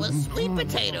turn into a sweet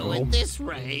potato at this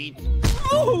rate.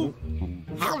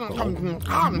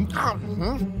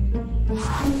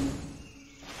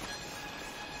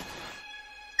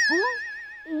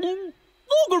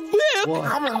 Logger Vick!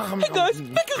 Hey guys,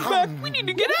 Vick is back! We need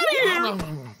to get out of here!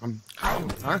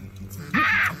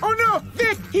 Oh no!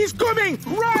 Vick! He's coming!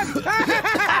 Run!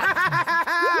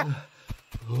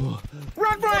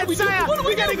 Run for it, Sire!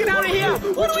 We gotta get out of here!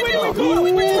 Which way do we go?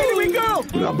 Which way do we go?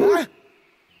 Bramble,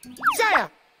 Sire!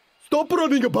 stop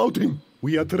running about him.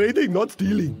 We are trading, not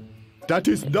stealing. That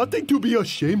is nothing to be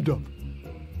ashamed of.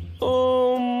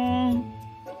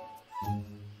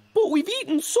 But we've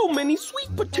eaten so many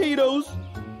sweet potatoes.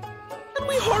 And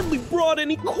we hardly brought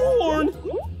any corn.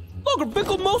 Logger Vick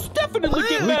will most definitely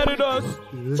get mad at us.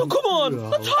 So come on,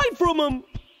 let's hide from him.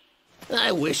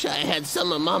 I wish I had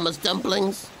some of Mama's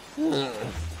dumplings.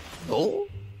 Oh?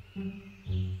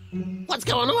 What's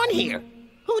going on here?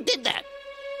 Who did that?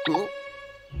 Oh.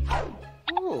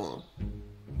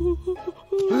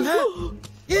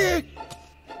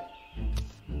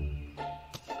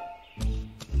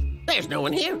 There's no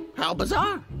one here. How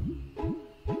bizarre.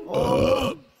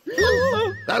 Ah,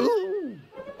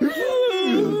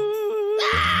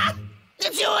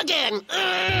 it's you again.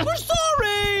 We're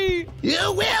sorry.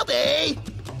 You will be.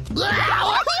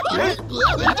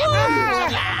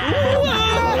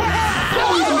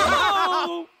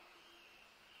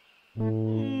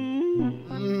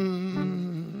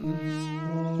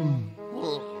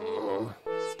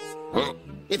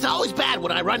 It's always bad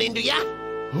when I run into ya.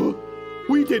 Huh?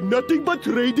 We did nothing but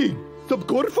trading. Some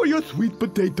corn for your sweet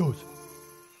potatoes.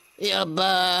 Yeah,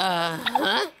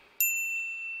 huh?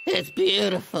 It's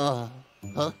beautiful.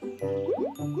 Huh?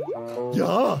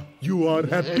 Yeah, you are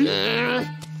happy?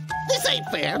 This ain't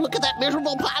fair. Look at that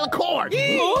miserable pile of corn.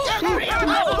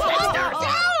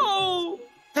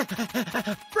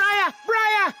 Briar!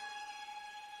 Briar!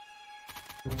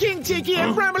 King Tiki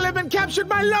and Bramble have been captured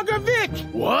by Logger Vick!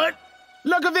 What?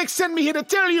 Logger Vick sent me here to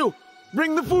tell you.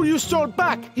 Bring the food you stole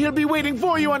back. He'll be waiting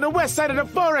for you on the west side of the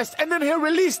forest, and then he'll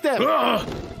release them. Oh,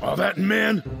 that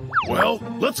man. Well,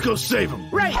 let's go save him.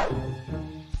 Right.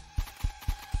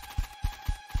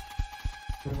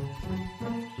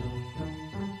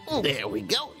 There we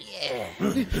go. Yeah.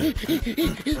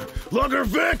 Logger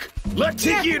Vick, let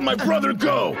Tiki and my brother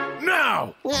go.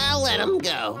 Now. I'll let him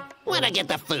go when I get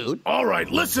the food. All right,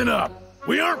 listen up.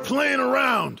 We aren't playing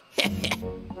around.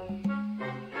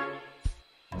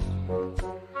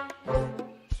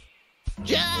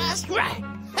 Just right.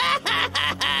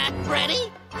 Ready?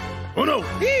 Oh, no.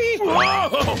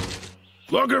 Whoa!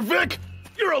 Logger Vick,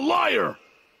 you're a liar.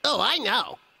 Oh, I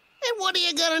know. And what are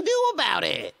you gonna do about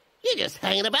it? You're just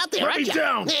hanging about there, Put aren't me you?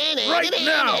 down right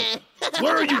now.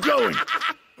 Where are you going?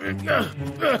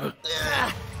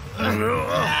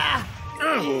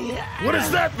 What is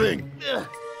that thing?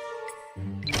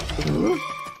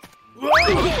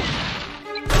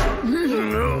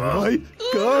 I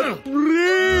can't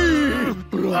breathe!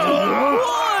 Bravo! I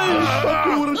thought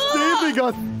you were saving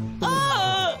us!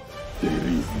 There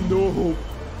is no hope.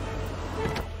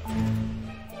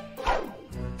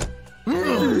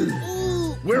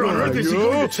 Where on earth is he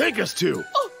going to take us to?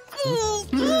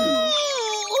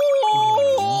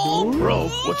 Bro,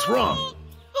 what's wrong?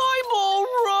 I'm all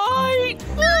right.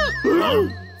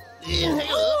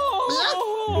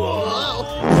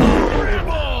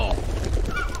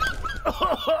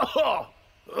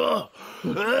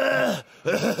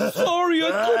 Sorry, I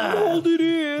couldn't hold it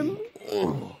in.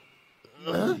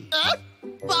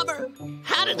 Bummer.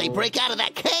 How did they break out of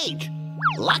that cage?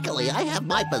 Luckily, I have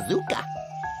my bazooka.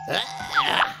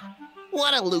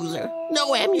 What a loser.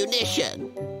 No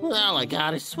ammunition. All I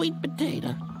got is sweet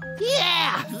potato.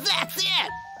 Yeah, that's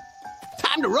it.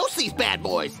 Time to roast these bad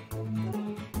boys.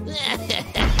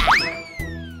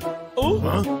 Oh?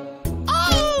 Huh?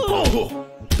 Oh!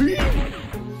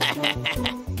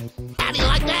 How do you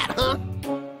like that, huh?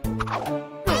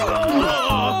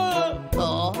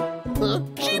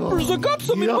 Jeepers, I got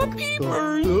some in my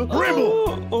peepers.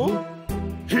 Bramble!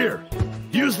 Here,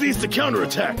 use these to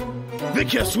counterattack.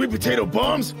 Vick has sweet potato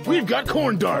bombs, we've got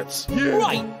corn darts. Yeah.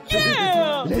 Right,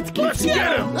 yeah! Let's get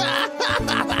him! Yeah,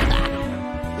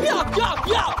 yeah,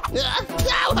 yeah!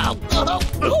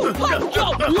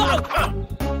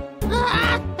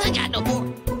 I got no more.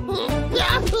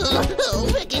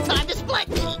 Vicky, time to split.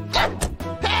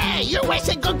 Hey, you're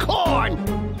wasting good corn.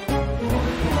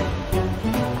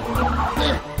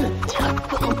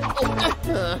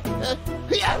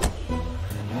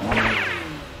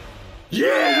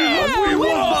 Yeah!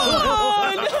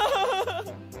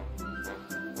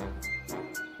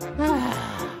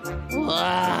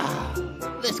 Wow,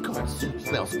 this corn soup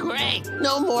smells great.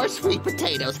 No more sweet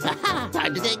potatoes.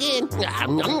 Time to dig in.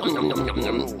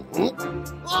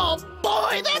 Oh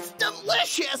boy, that's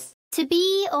delicious. To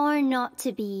be or not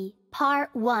to be, Part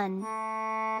 1.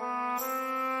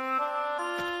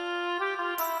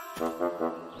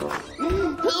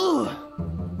 Ooh,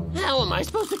 how am I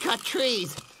supposed to cut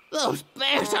trees? Those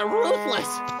bears are ruthless.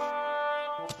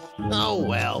 Oh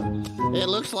well, it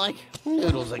looks like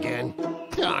noodles again.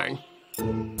 Darn.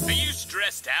 Are you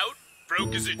stressed out?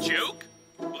 Broke as a joke?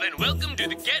 Well then welcome to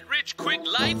the get-rich-quick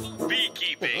life of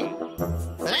beekeeping.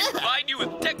 We provide you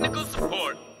with technical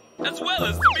support, as well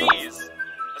as the bees.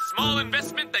 A small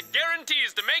investment that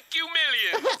guarantees to make you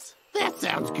millions. That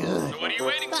sounds good. So what are you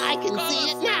waiting for? I can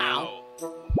see it now.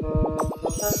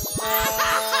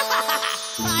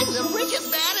 I'm the richest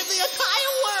man in the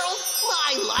entire world.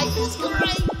 My life is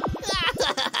great.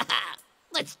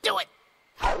 Let's do it.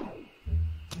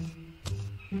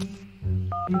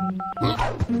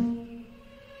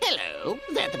 Hello,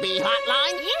 is that the bee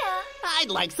hotline? Yeah. I'd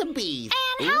like some bees.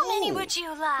 And how many would you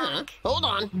like? Hold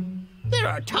on. There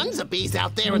are tons of bees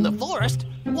out there in the forest.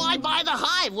 Why buy the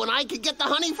hive when I could get the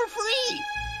honey for free?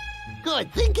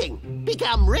 Good thinking.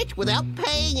 Become rich without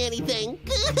paying anything.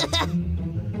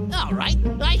 All right,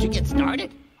 I should get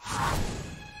started.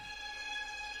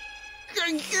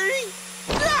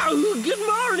 Oh, good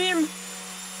morning.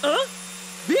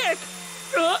 Vic?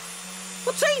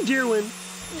 What's he doing?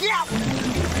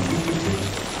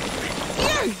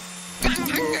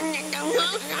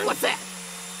 What's that?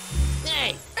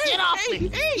 Hey, get off me!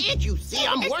 Can't you see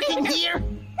I'm working here?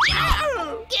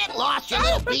 Get lost, you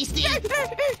little beastie!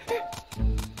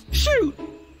 Shoot!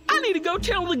 I need to go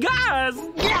tell the guys.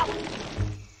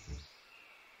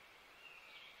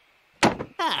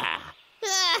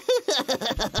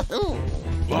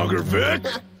 Logger Vick?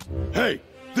 Hey,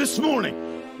 this morning,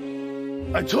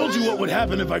 I told you what would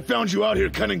happen if I found you out here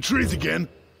cutting trees again.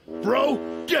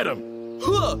 Bro, get him! Get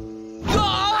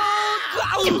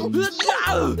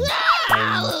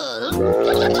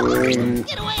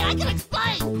away, I can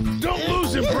explain! Don't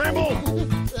lose him, Bramble!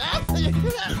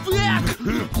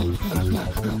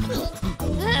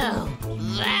 Well,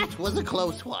 that was a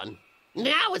close one.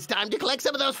 Now it's time to collect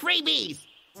some of those freebies.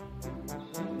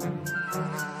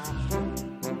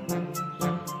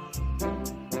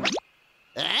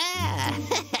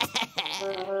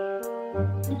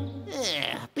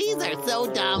 Bees are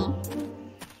so dumb.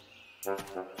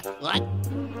 What?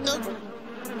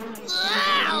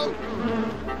 Ow!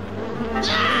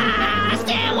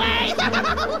 Stay away!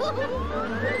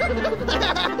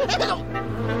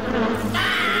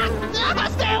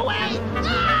 Stay away!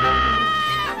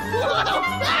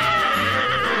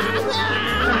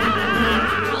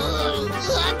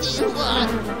 What do you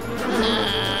want?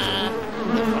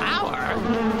 Flower?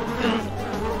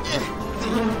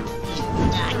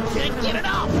 I can't get it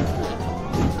off!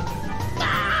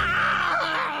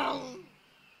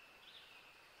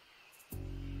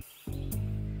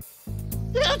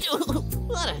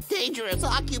 What a dangerous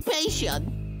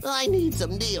occupation. I need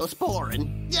some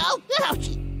Neosporin. Oh,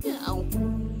 ouchie. Oh.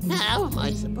 How am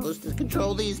I supposed to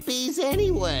control these bees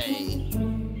anyway?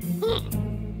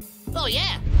 Oh,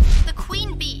 yeah. The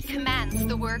queen bee commands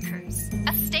the workers.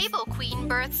 A stable queen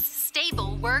births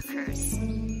stable workers.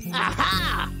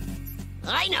 Aha!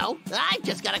 I know. I've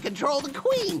just got to control the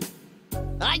queen.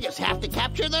 I just have to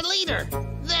capture the leader.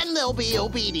 Then they'll be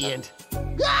obedient.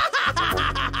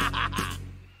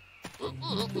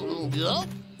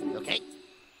 Okay.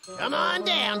 Come on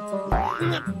down.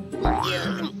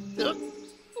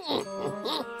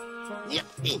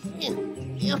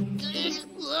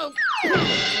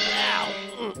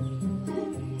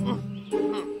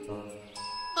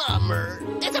 Bummer.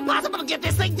 It's impossible to get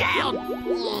this thing down.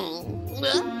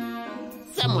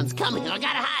 Someone's coming. I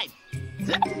gotta hide.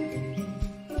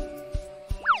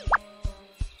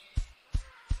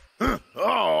 Oh,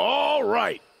 all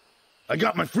right. I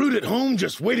got my fruit at home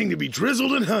just waiting to be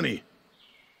drizzled in honey.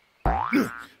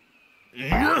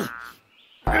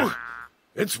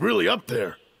 It's really up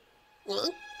there.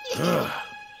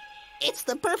 It's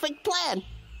the perfect plan.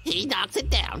 He knocks it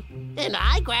down, and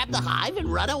I grab the hive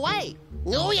and run away.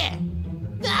 Oh, yeah.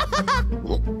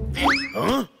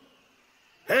 Huh?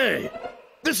 Hey,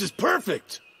 this is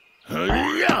perfect.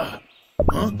 Yeah.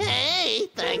 Huh? Hey,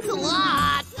 thanks a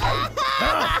lot.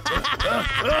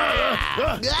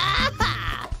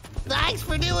 Thanks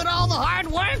for doing all the hard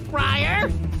work,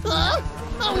 Briar.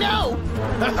 Oh no!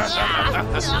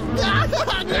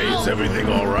 Hey, is everything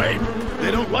all right?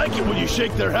 They don't like it when you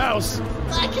shake their house.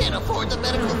 I can't afford the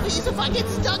medical fees if I get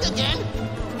stung again.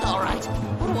 All right,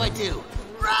 what do I do?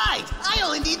 Right, I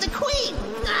only need the queen.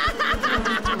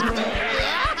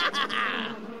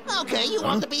 Okay, you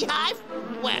want the beehive?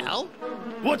 Well...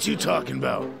 What you talking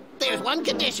about? There's one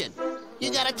condition.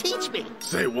 You gotta teach me.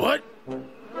 Say what?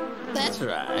 That's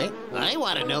right. I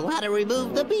want to know how to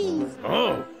remove the bees.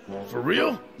 Oh, for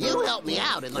real? You help me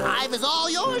out, and the hive is all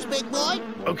yours, big boy.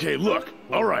 Okay, look.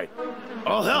 All right.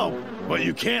 I'll help, but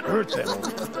you can't hurt them.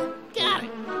 Got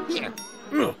it. Here.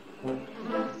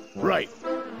 Right.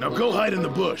 Now go hide in the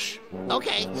bush.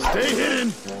 Okay. Stay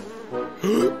hidden.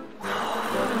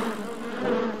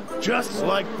 Just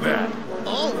like that.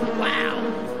 Oh, wow.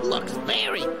 Looks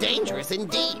very dangerous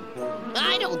indeed.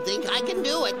 I don't think I can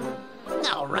do it.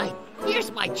 All right.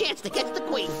 Here's my chance to catch the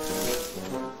queen.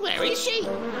 Where is she?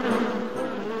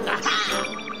 Aha!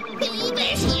 Hey,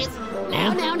 there she is.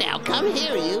 Now, come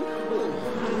here, you.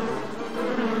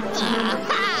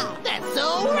 Aha! That's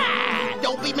so right.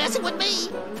 Don't be messing with me.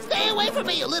 Stay away from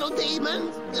me, you little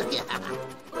demons.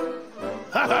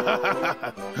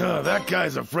 That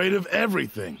guy's afraid of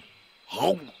everything.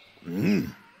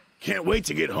 Can't wait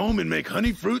to get home and make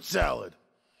honey fruit salad.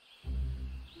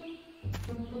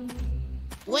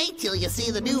 Wait till you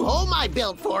see the new home I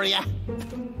built for you.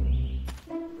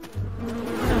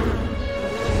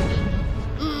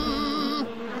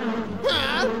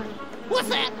 Huh? What's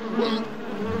that?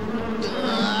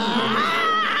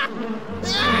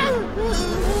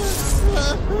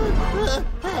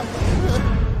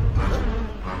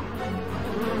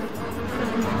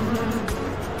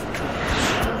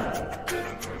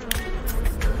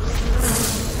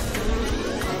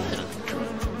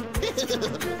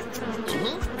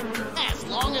 As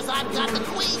long as I've got the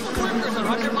queen, the workers are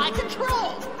under my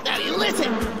control. Now you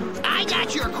listen. I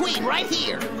got your queen right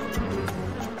here.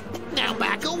 Now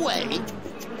back away.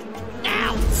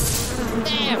 Now.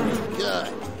 Very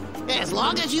good. As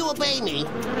long as you obey me,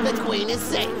 the queen is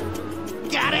safe.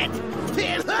 Got it?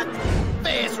 Pin hook.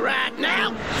 This right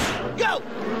now. Go.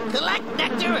 Collect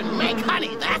nectar and make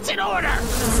honey. That's in order.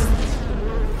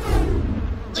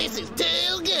 This is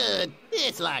too good.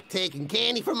 It's like taking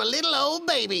candy from a little old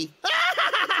baby.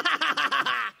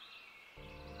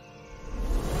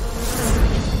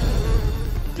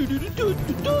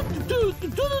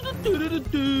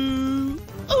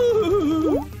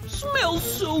 Oh, smells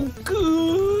so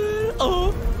good.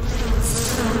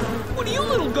 What do you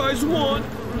little guys want?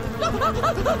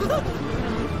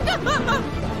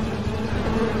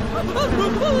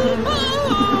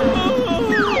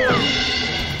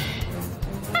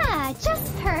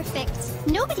 Just perfect.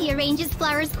 Nobody arranges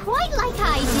flowers quite like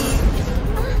I do.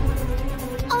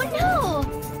 Oh no!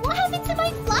 What happened to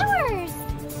my flowers?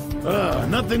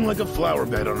 Nothing like a flower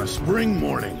bed on a spring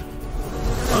morning.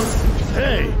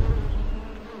 Hey!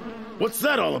 What's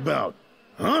that all about?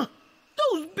 Huh?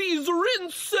 Those bees are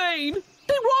insane!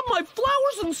 They robbed my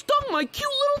flowers and stung my cute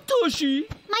little tushy!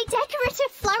 My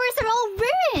decorative flowers are all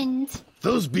ruined!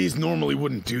 Those bees normally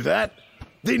wouldn't do that.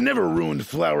 They never ruined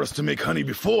flowers to make honey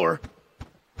before.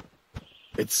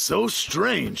 It's so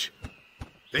strange.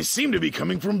 They seem to be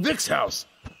coming from Vick's house.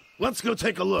 Let's go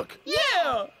take a look.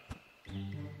 Yeah!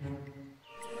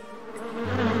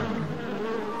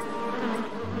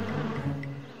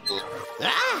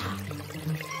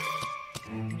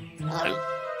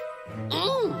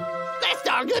 That's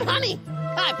darn good honey.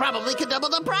 I probably could double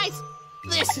the price.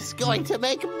 This is going to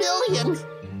make millions.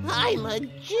 I'm a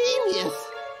genius.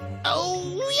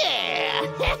 Oh, yeah.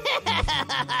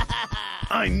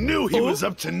 I knew he was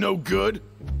up to no good.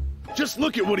 Just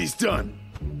look at what he's done.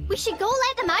 We should go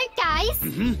let them out, guys.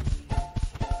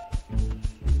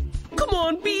 Come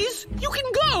on, bees. You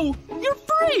can go. You're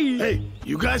free. Hey,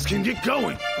 you guys can get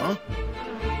going, huh?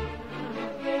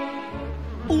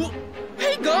 Oh,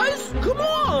 hey, guys. Come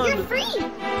on. You're free.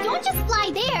 Don't just fly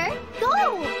there.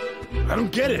 Go. I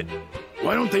don't get it.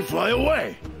 Why don't they fly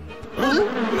away? Huh?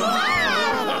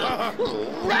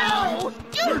 No!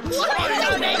 What are you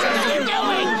doing?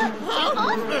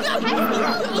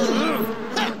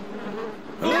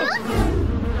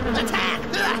 Attack!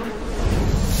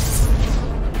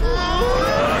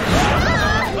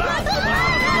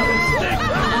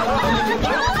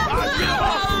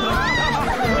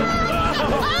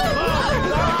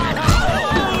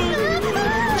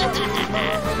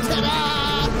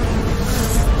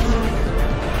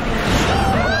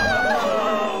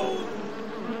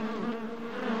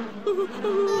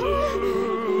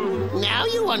 Now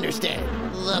you understand.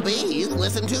 The bees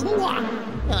listen to moi.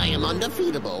 I am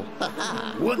undefeatable.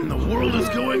 What in the world is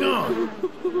going on?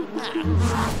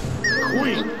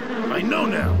 Queen, I know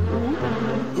now.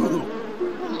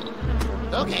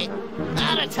 Okay,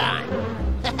 out of time.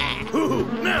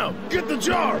 Now, get the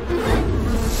jar!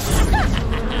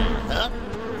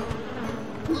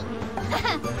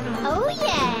 Oh,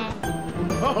 yeah.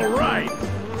 All right.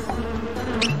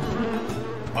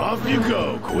 Off you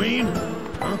go, Queen.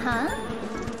 Huh?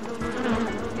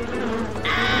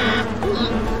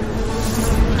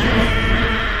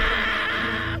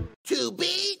 To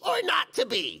be or not to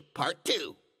be, part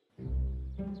 2.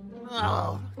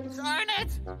 Oh, darn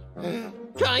it.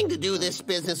 Trying to do this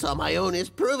business on my own is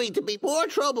proving to be more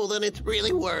trouble than it's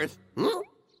really worth.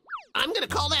 I'm gonna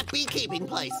call that beekeeping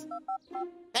place.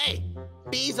 Hey,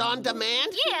 bees on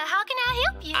demand? Yeah, how can I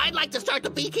help you? I'd like to start the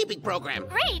beekeeping program.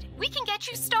 Great! We can get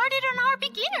you started on our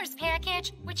beginner's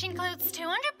package, which includes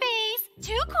 200 bees,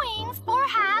 2 queens, 4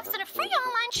 hives, and a free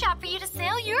online shop for you to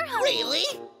sell your honey.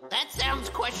 Really? That sounds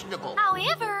questionable.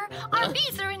 However, our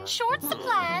bees are in short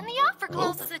supply and the offer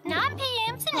closes at 9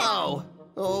 p.m. tonight. Oh,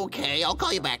 okay, I'll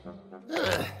call you back.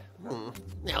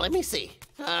 Now let me see.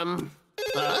 Who's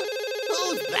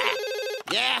that?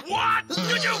 Yeah. What?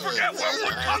 Did you forget where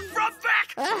wood comes from,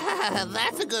 Vic?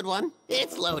 That's a good one.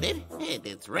 It's loaded and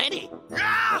it's ready.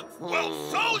 Yeah? Well,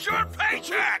 so's your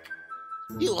paycheck.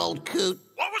 You old coot.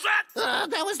 What was that?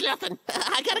 That was nothing.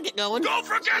 I gotta get going. Don't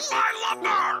forget my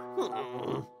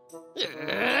lumber!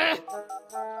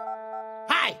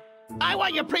 Hi, I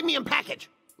want your premium package.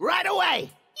 Right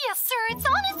away. Yes, sir, it's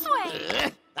on its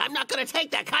way. I'm not gonna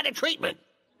take that kind of treatment.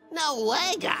 No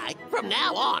way, guy. From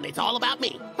now on, it's all about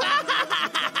me.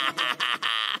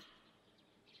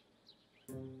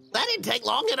 That didn't take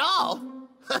long at all.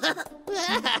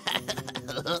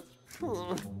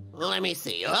 Let me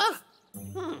see,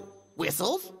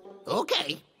 Whistles?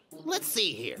 Okay, let's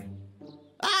see here.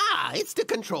 Ah, it's to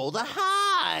control the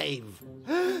hive.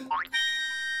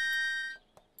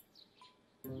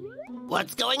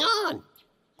 What's going on?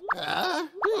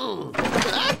 Cool.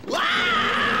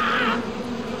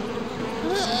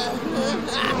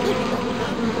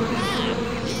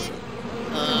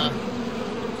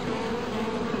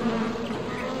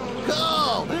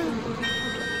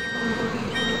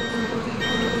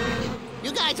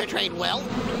 You guys are trained well,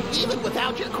 even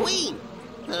without your queen.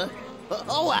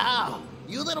 Oh, wow.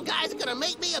 You little guys are gonna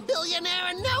make me a billionaire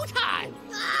in no time.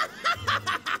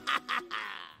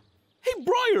 Hey,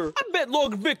 Briar, I bet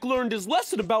Logger Vick learned his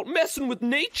lesson about messing with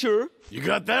nature. You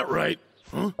got that right.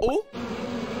 Huh? Oh?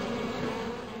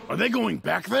 Are they going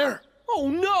back there? Oh,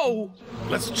 no.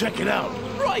 Let's check it out.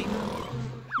 Right.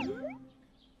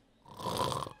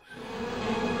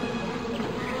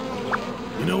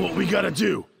 You know what we gotta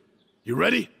do? You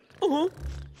ready? Uh-huh.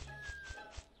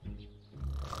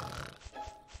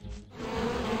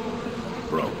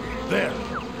 Bro, there.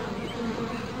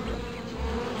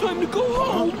 Time to go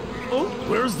home. Oh?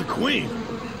 Where's the queen?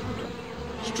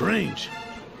 Strange.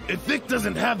 If Vic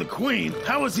doesn't have the queen,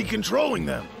 how is he controlling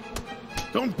them?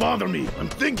 Don't bother me. I'm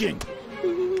thinking.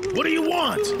 What do you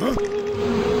want? Huh?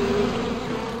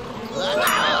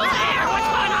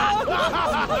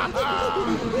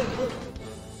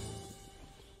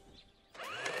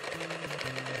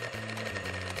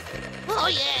 Oh,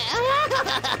 yeah.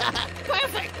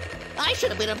 Perfect. I should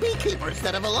have been a beekeeper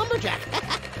instead of a lumberjack.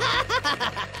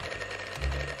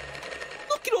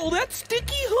 Look at all that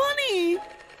sticky honey.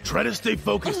 Try to stay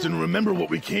focused and remember what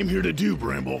we came here to do,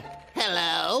 Bramble.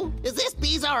 Hello? Is this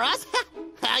Bees R Us?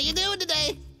 How you doing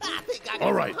today? I think I got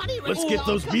All right, let's get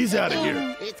those bees out of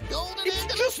here. It's golden. It's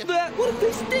just that. What if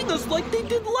they sting us like they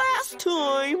did last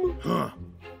time? Huh.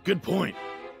 Good point.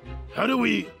 How do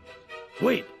we...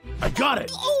 Wait, I got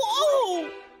it. Oh!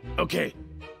 Okay,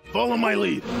 follow my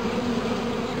lead.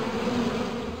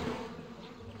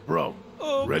 Bro,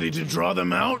 ready to draw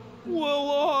them out? Well,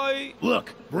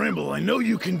 Look, Bramble, I know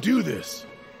you can do this.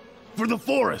 For the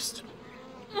forest.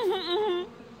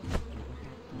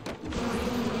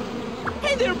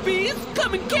 Hey there, bees!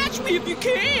 Come and catch me if you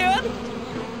can!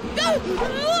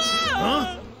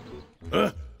 Huh?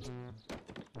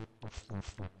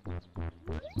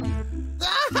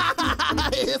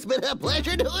 It's been a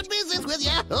pleasure doing business with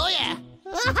you. Oh, yeah.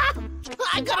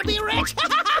 I'm gonna be rich.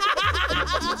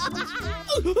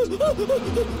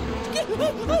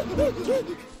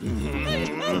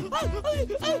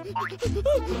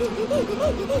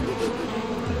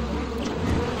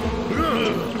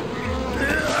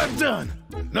 I'm done.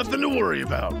 Nothing to worry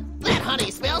about. That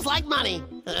honey smells like money.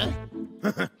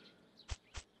 Huh?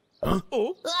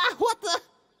 Oh? What the?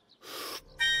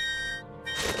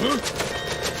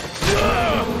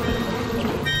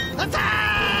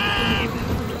 Attack!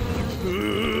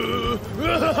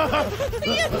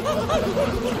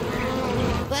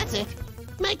 That's it.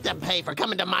 Make them pay for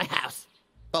coming to my house.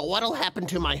 But what'll happen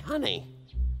to my honey?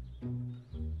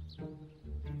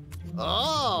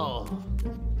 Oh.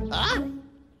 Huh?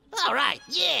 All right,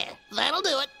 yeah, that'll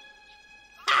do it.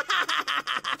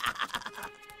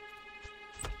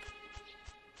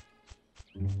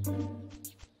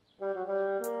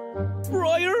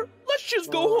 Briar, let's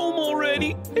just go home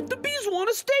already. If the bees want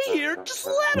to stay here, just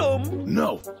let them.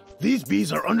 No, these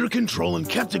bees are under control and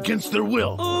kept against their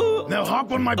will. Now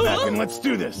hop on my back and let's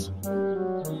do this.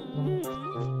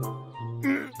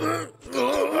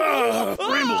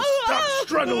 Bramble, stop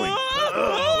struggling.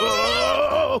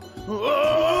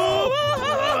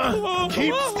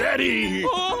 Keep steady.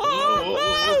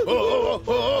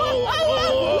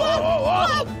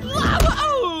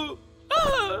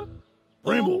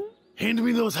 Bramble, hand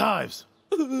me those hives.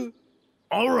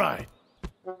 All right.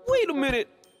 Wait a minute.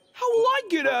 How will I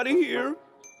get out of here?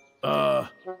 I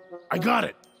got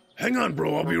it. Hang on,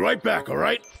 bro. I'll be right back, all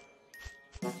right?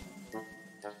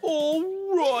 All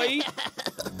right.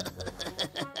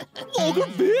 Logger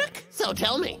Vick? So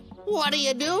tell me, what are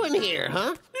you doing here,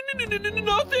 huh?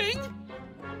 Nothing.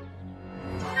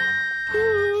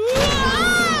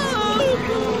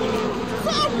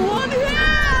 Someone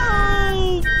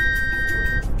help!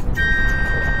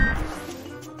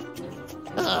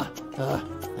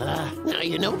 Now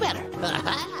you know better.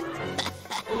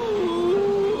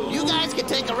 You guys can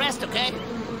take a rest, okay?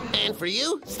 And for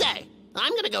you, stay.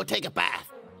 I'm gonna go take a bath.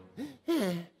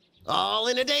 All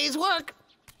in a day's work.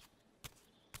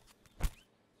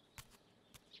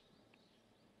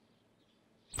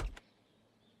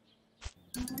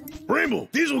 Bramble,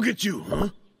 these will get you, huh?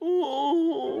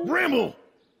 Bramble!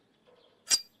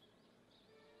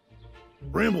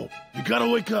 Bramble, you gotta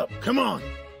wake up. Come on.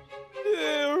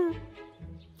 There.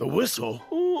 The whistle?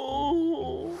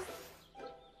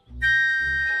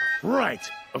 Right,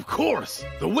 of course.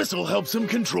 The whistle helps him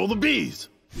control the bees.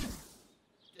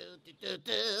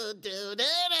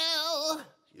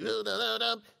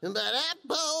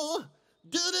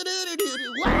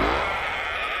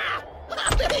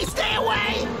 Stay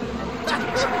away!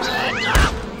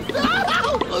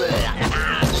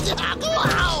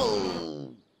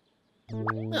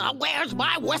 Where's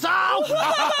my whistle?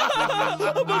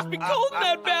 It must be cold in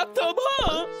that bathtub,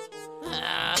 huh?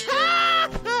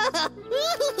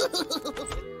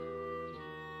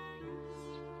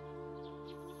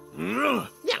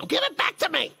 Now give it back to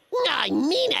me. I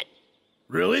mean it.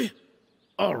 Really?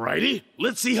 Alrighty,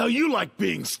 let's see how you like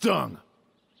being stung.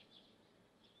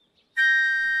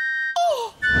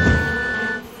 Oh.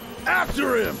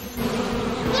 After him!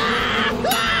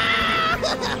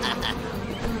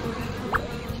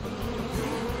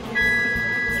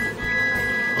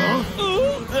 Huh?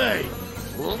 Hey!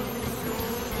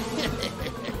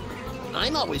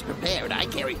 I'm always prepared. I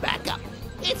carry backup.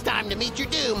 It's time to meet your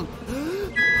doom.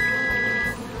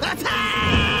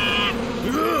 Attack!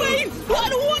 Wait! I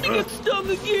don't want to get stung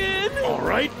again!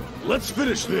 Alright, let's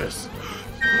finish this.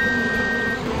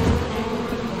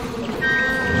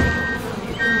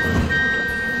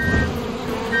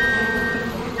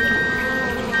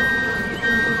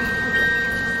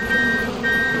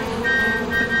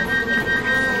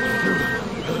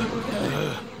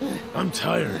 I'm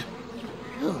tired.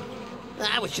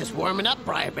 I was just warming up,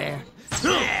 Briar Bear.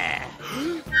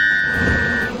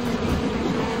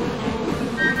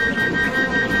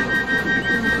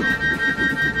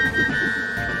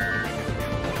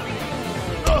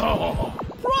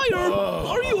 Briar,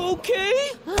 are you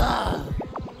okay?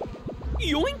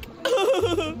 Yoink!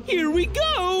 Here we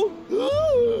go!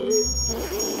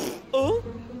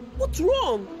 What's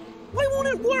wrong? Why won't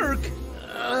it work?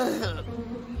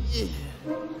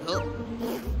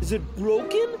 Is it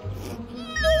broken?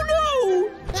 No!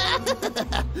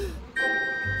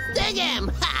 Sting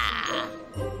him! Ha!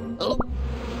 Oh,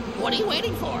 what are you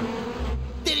waiting for?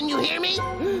 Didn't you hear me?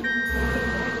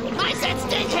 I said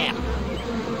sting him!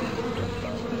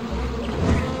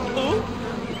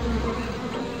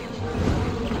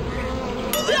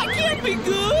 That can't be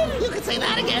good! You can say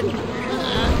that again.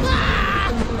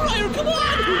 Briar, come on!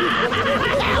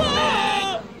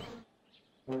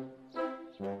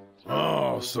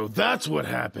 Oh, so that's what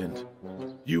happened.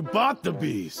 You bought the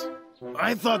bees.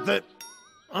 I thought that...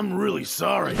 I'm really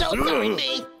sorry. Don't worry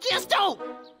me. Just don't.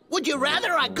 Would you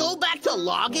rather I go back to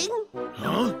logging?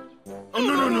 Huh?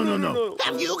 Oh, no.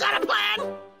 Have you got a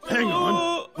plan? Hang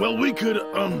on. Well, we could,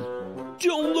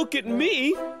 Don't look at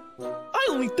me. I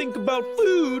only think about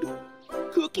food.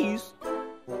 Cookies.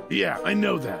 Yeah, I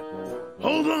know that.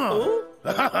 Hold on.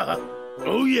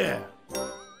 Oh, yeah.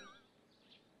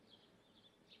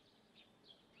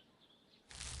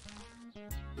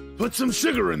 Put some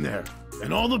sugar in there,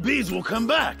 and all the bees will come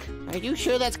back. Are you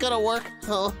sure that's gonna work?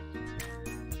 Oh.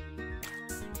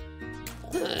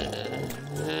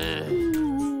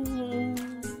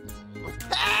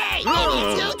 Hey!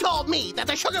 You told me that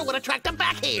the sugar would attract them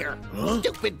back here! Huh?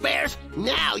 Stupid bears!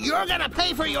 Now you're gonna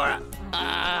pay for your...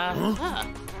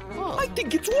 I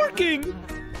think it's working!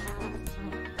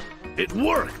 It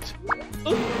worked!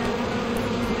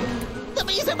 The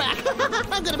bees are back!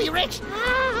 I'm gonna be rich!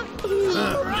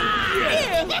 Yeah!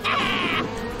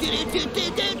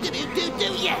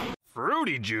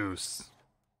 Fruity juice.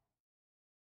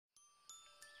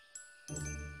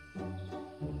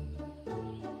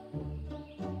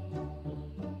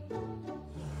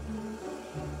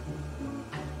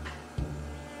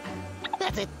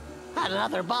 That's it.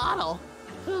 Another bottle.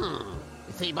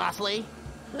 See, Boss Lee?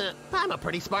 I'm a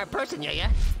pretty smart person, yeah?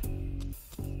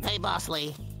 Hey, Boss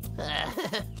Lee.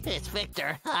 It's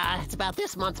Victor. It's about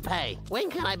this month's pay. When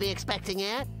can I be expecting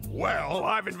it? Well,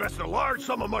 I've invested a large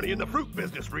sum of money in the fruit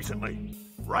business recently.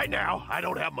 Right now, I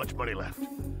don't have much money left.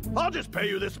 I'll just pay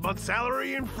you this month's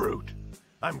salary in fruit.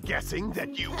 I'm guessing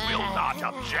that you will not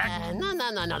object. No,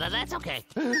 that's okay.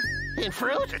 In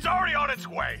fruit? It's already on its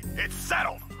way. It's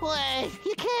settled. Wait,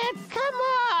 you can't. Come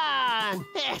on.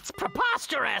 It's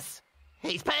preposterous.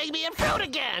 He's paying me in fruit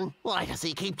again. Why does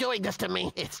he keep doing this to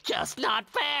me? It's just not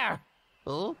fair.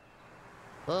 Oh?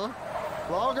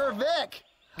 Logger Vick,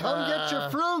 come get your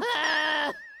fruit.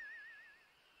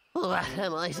 What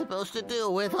am I supposed to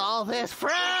do with all this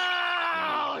fruit?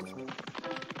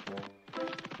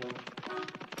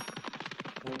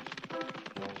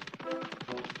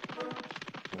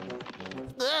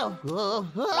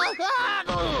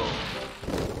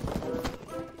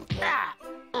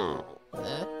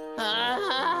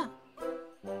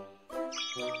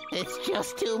 It's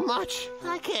just too much.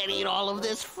 I can't eat all of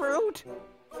this fruit.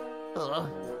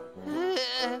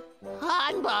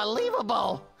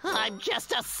 Unbelievable. I'm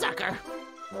just a sucker.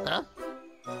 Huh?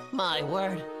 My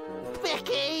word.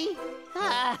 Vicky!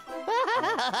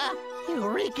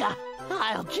 Eureka!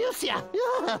 I'll juice ya!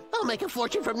 I'll make a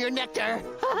fortune from your nectar!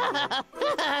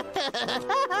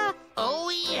 Oh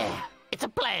yeah! It's a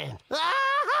plan!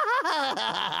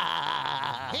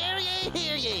 Hear ye,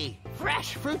 hear ye!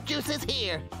 Fresh fruit juice is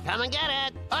here! Come and get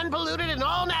it! Unpolluted and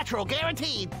all natural,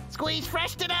 guaranteed! Squeeze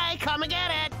fresh today, come and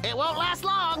get it! It won't last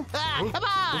long! Come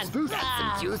on! Some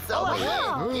juice over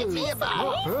here. It's here,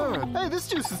 Bob! Hey, this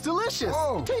juice is delicious.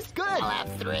 It tastes good. I'll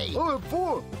have 3. I'll have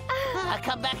 4.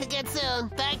 Come back again soon.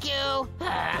 Thank you.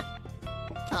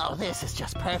 Oh, this is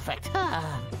just perfect.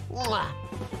 Mwah.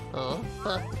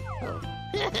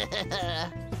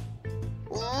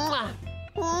 Mwah.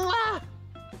 Mwah.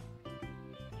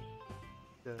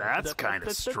 That's kind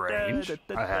of strange.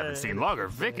 I haven't seen Logger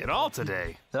Vick at all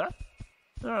today. Huh?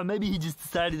 Maybe he just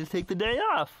decided to take the day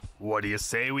off. What do you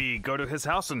say we go to his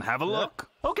house and have a look?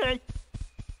 Okay.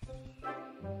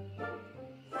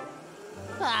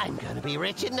 I'm gonna be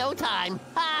rich in no time.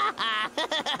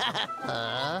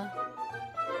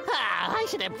 I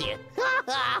should empty it.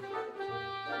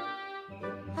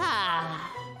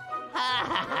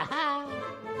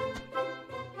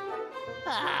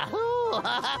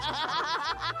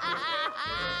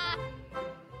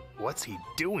 What's he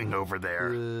doing over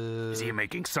there? Is he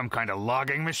making some kind of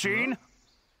logging machine?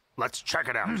 Let's check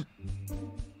it out.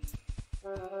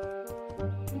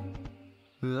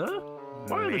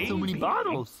 Why are there so many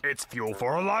bottles? It's fuel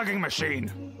for a logging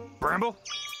machine. Bramble?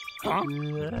 Huh?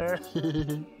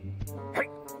 Hey,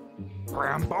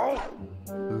 Bramble?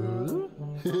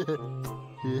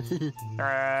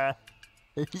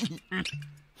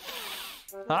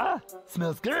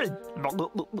 Smells good.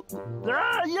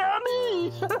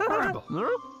 Yummy! Bramble,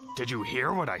 did you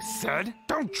hear what I said?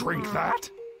 Don't drink that!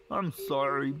 I'm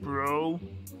sorry, bro.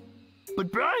 But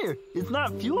Briar, it's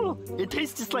not fuel. It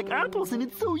tastes just like apples and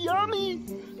it's so yummy.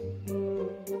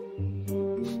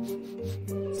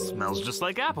 Smells just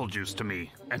like apple juice to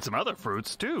me. And some other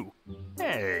fruits, too.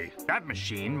 Hey, that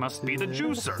machine must be the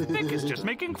juicer. Vick is just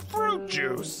making fruit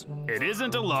juice. It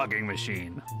isn't a logging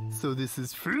machine. So this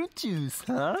is fruit juice,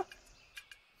 huh?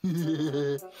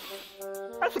 I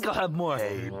think I'll have more.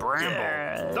 Hey,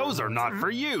 Bramble, those are not for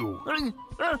you.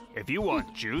 If you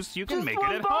want juice, you can make it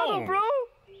at home. Bro.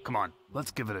 Come on,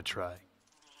 let's give it a try.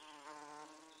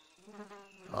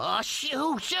 Oh,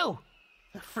 shoo!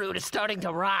 The fruit is starting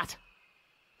to rot.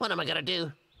 What am I gonna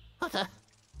do? What the?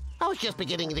 I was just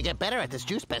beginning to get better at this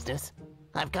juice business.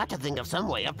 I've got to think of some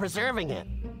way of preserving it.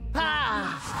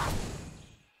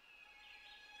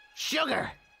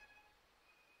 Sugar!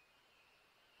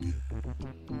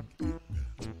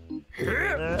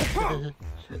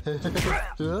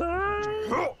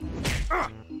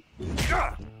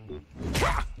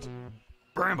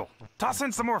 Bramble, toss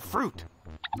in some more fruit.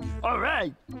 All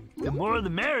right. The more the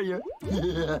merrier.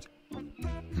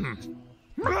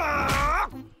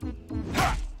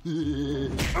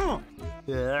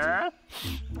 Yeah?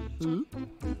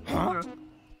 Huh?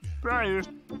 Briar,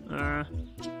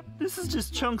 this is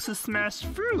just chunks of smashed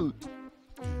fruit.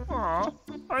 Aw,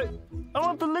 I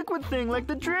want the liquid thing like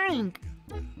the drink.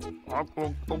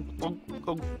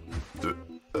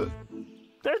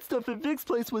 That stuff at Vic's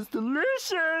place was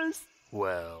delicious.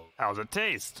 Well, how's it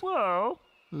taste? Well,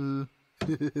 it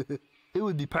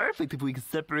would be perfect if we could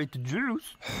separate the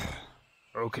juice.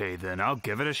 Okay, then I'll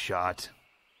give it a shot.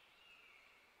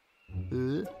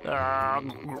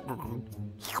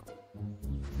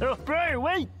 Oh, Briar,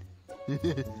 wait!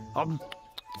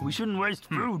 We shouldn't waste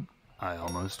food. I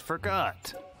almost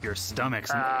forgot. Your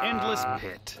stomach's an endless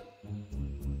pit.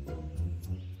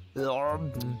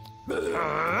 I'm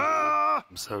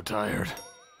so tired.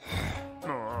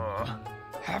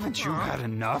 Haven't you had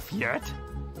enough yet?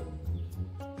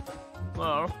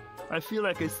 Well, I feel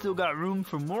like I still got room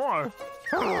for more.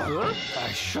 I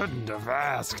shouldn't have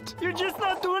asked. You're just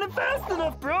not doing it fast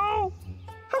enough, bro!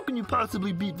 How can you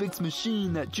possibly beat Vic's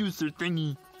machine, that juicer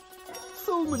thingy?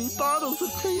 So many bottles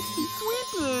of tasty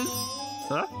sweetness!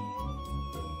 Huh?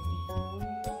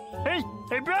 Hey,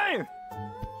 Briar!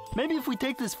 Maybe if we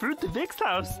take this fruit to Vic's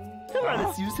house, he'll let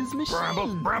us use his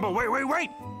machine. Bramble, wait!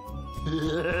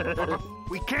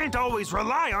 We can't always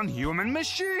rely on human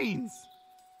machines!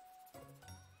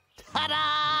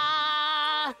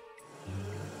 Ta-da!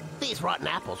 These rotten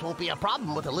apples won't be a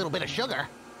problem with a little bit of sugar.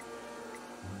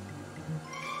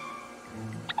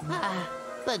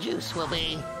 The juice will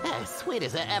be as sweet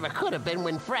as it ever could have been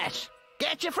when fresh.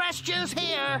 Get your fresh juice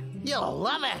here. You'll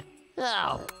love it.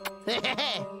 Oh,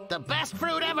 the best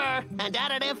fruit ever, and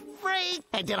additive free.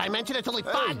 And did I mention it's only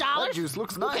 $5? That juice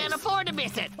looks nice. You can't afford to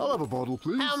miss it. I'll have a bottle,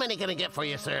 please. How many can I get for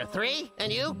you, sir? 3?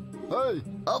 And you? Hey.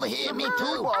 Over here, me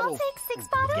too. I'll take 6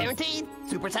 bottles. Guaranteed.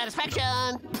 Super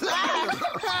satisfaction.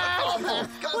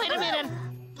 Wait a minute.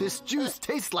 This juice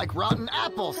tastes like rotten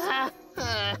apples.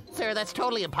 Sir, that's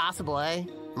totally impossible, eh?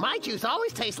 My juice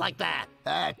always tastes like that.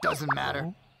 That doesn't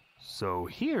matter. So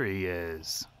here he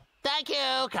is. Thank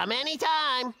you. Come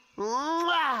anytime.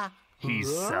 Mwah. He's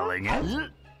selling it.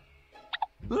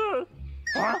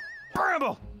 Huh?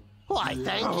 Bramble! Why,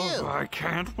 thank you. I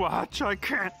can't watch. I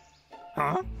can't.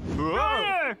 Huh?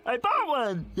 Briar! I bought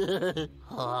one!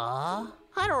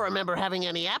 I don't remember having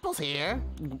any apples here.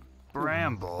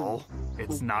 Bramble,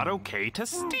 it's not okay to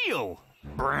steal.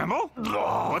 Bramble?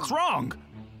 What's wrong?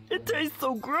 It tastes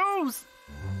so gross.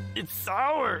 It's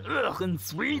sour and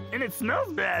sweet, and it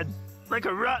smells bad. Like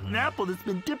a rotten apple that's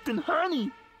been dipped in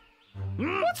honey.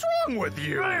 What's wrong with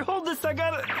you? Briar, hold this, I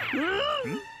got it.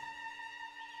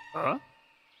 Huh?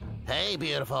 Hey,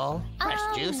 beautiful. Fresh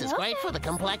juice is great for the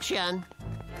complexion.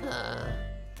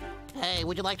 Hey,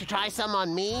 would you like to try some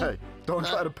on me? Hey, don't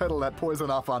try to peddle that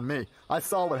poison off on me. I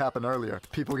saw what happened earlier.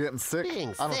 People getting sick.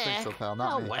 Being I don't think so, pal.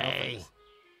 Not no me. way.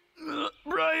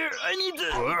 Briar, I need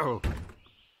to... Whoa.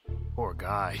 Poor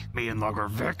guy. Me and Logger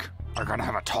Vick are gonna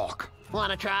have a talk.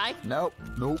 Wanna try? Nope.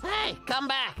 Hey, come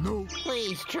back. No.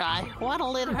 Please try.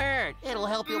 What'll it hurt? It'll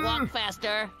help you walk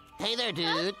faster. Hey there,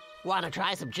 dude. Wanna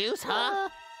try some juice, huh?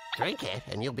 Drink it,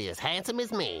 and you'll be as handsome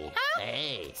as me.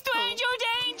 Hey. Stranger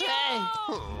danger!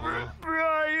 Hey.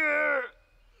 Briar!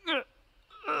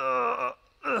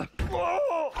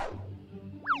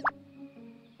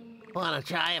 Wanna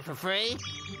try it for free?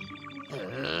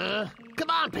 Come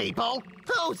on, people.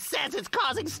 Who says it's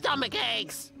causing stomach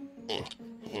aches?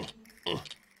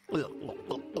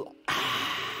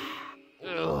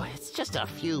 It's just a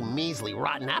few measly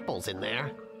rotten apples in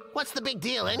there. What's the big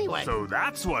deal anyway? So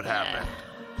that's what happened.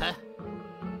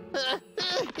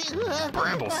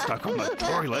 Bramble's stuck on the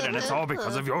toilet, and it's all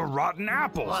because of your rotten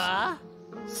apples. What?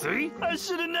 See? I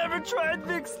should have never tried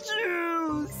Vic's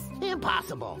juice.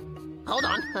 Impossible. Hold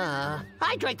on.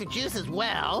 I drank the juice as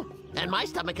well, and my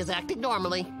stomach is acting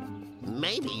normally.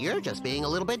 Maybe you're just being a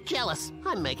little bit jealous.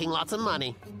 I'm making lots of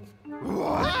money.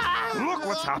 What? Look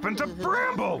what's happened to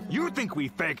Bramble! You think we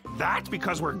faked that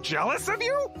because we're jealous of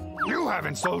you? You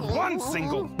haven't sold one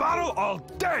single bottle all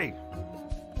day!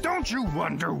 Don't you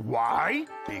wonder why?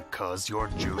 Because your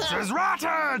juice is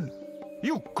rotten!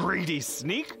 You greedy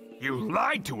sneak! You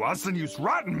lied to us and used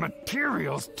rotten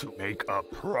materials to make a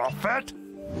profit?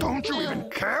 Don't you even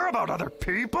care about other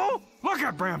people? Look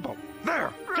at Bramble!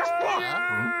 There! Just look!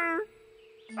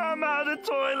 I'm out of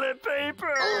toilet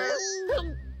paper!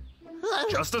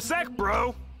 Just a sec,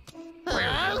 bro! Where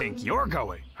do you think you're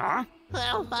going, huh?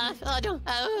 Well, I don't...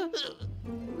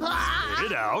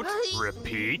 Spit it out.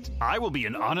 Repeat. I will be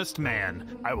an honest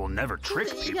man. I will never trick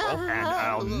people, and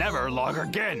I'll never log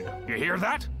again. You hear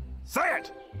that? Say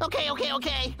it! Okay.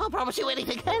 I'll promise you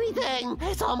anything.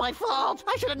 It's all my fault.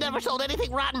 I should have never sold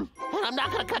anything rotten. And I'm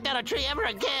not gonna cut down a tree ever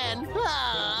again.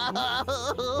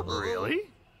 Really?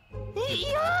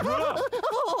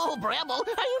 Oh, Bramble,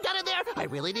 are you done in there? I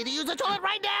really need to use the toilet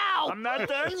right now. I'm not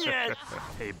done yet.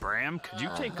 Hey, Bram, could you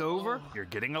take over? You're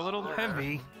getting a little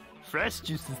heavy. Fresh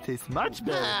juices taste much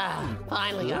better.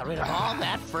 Finally got rid of all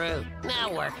that fruit.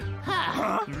 Now work.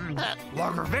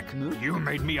 Logger Vick, you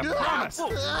made me a promise.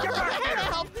 Get back here!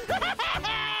 Help!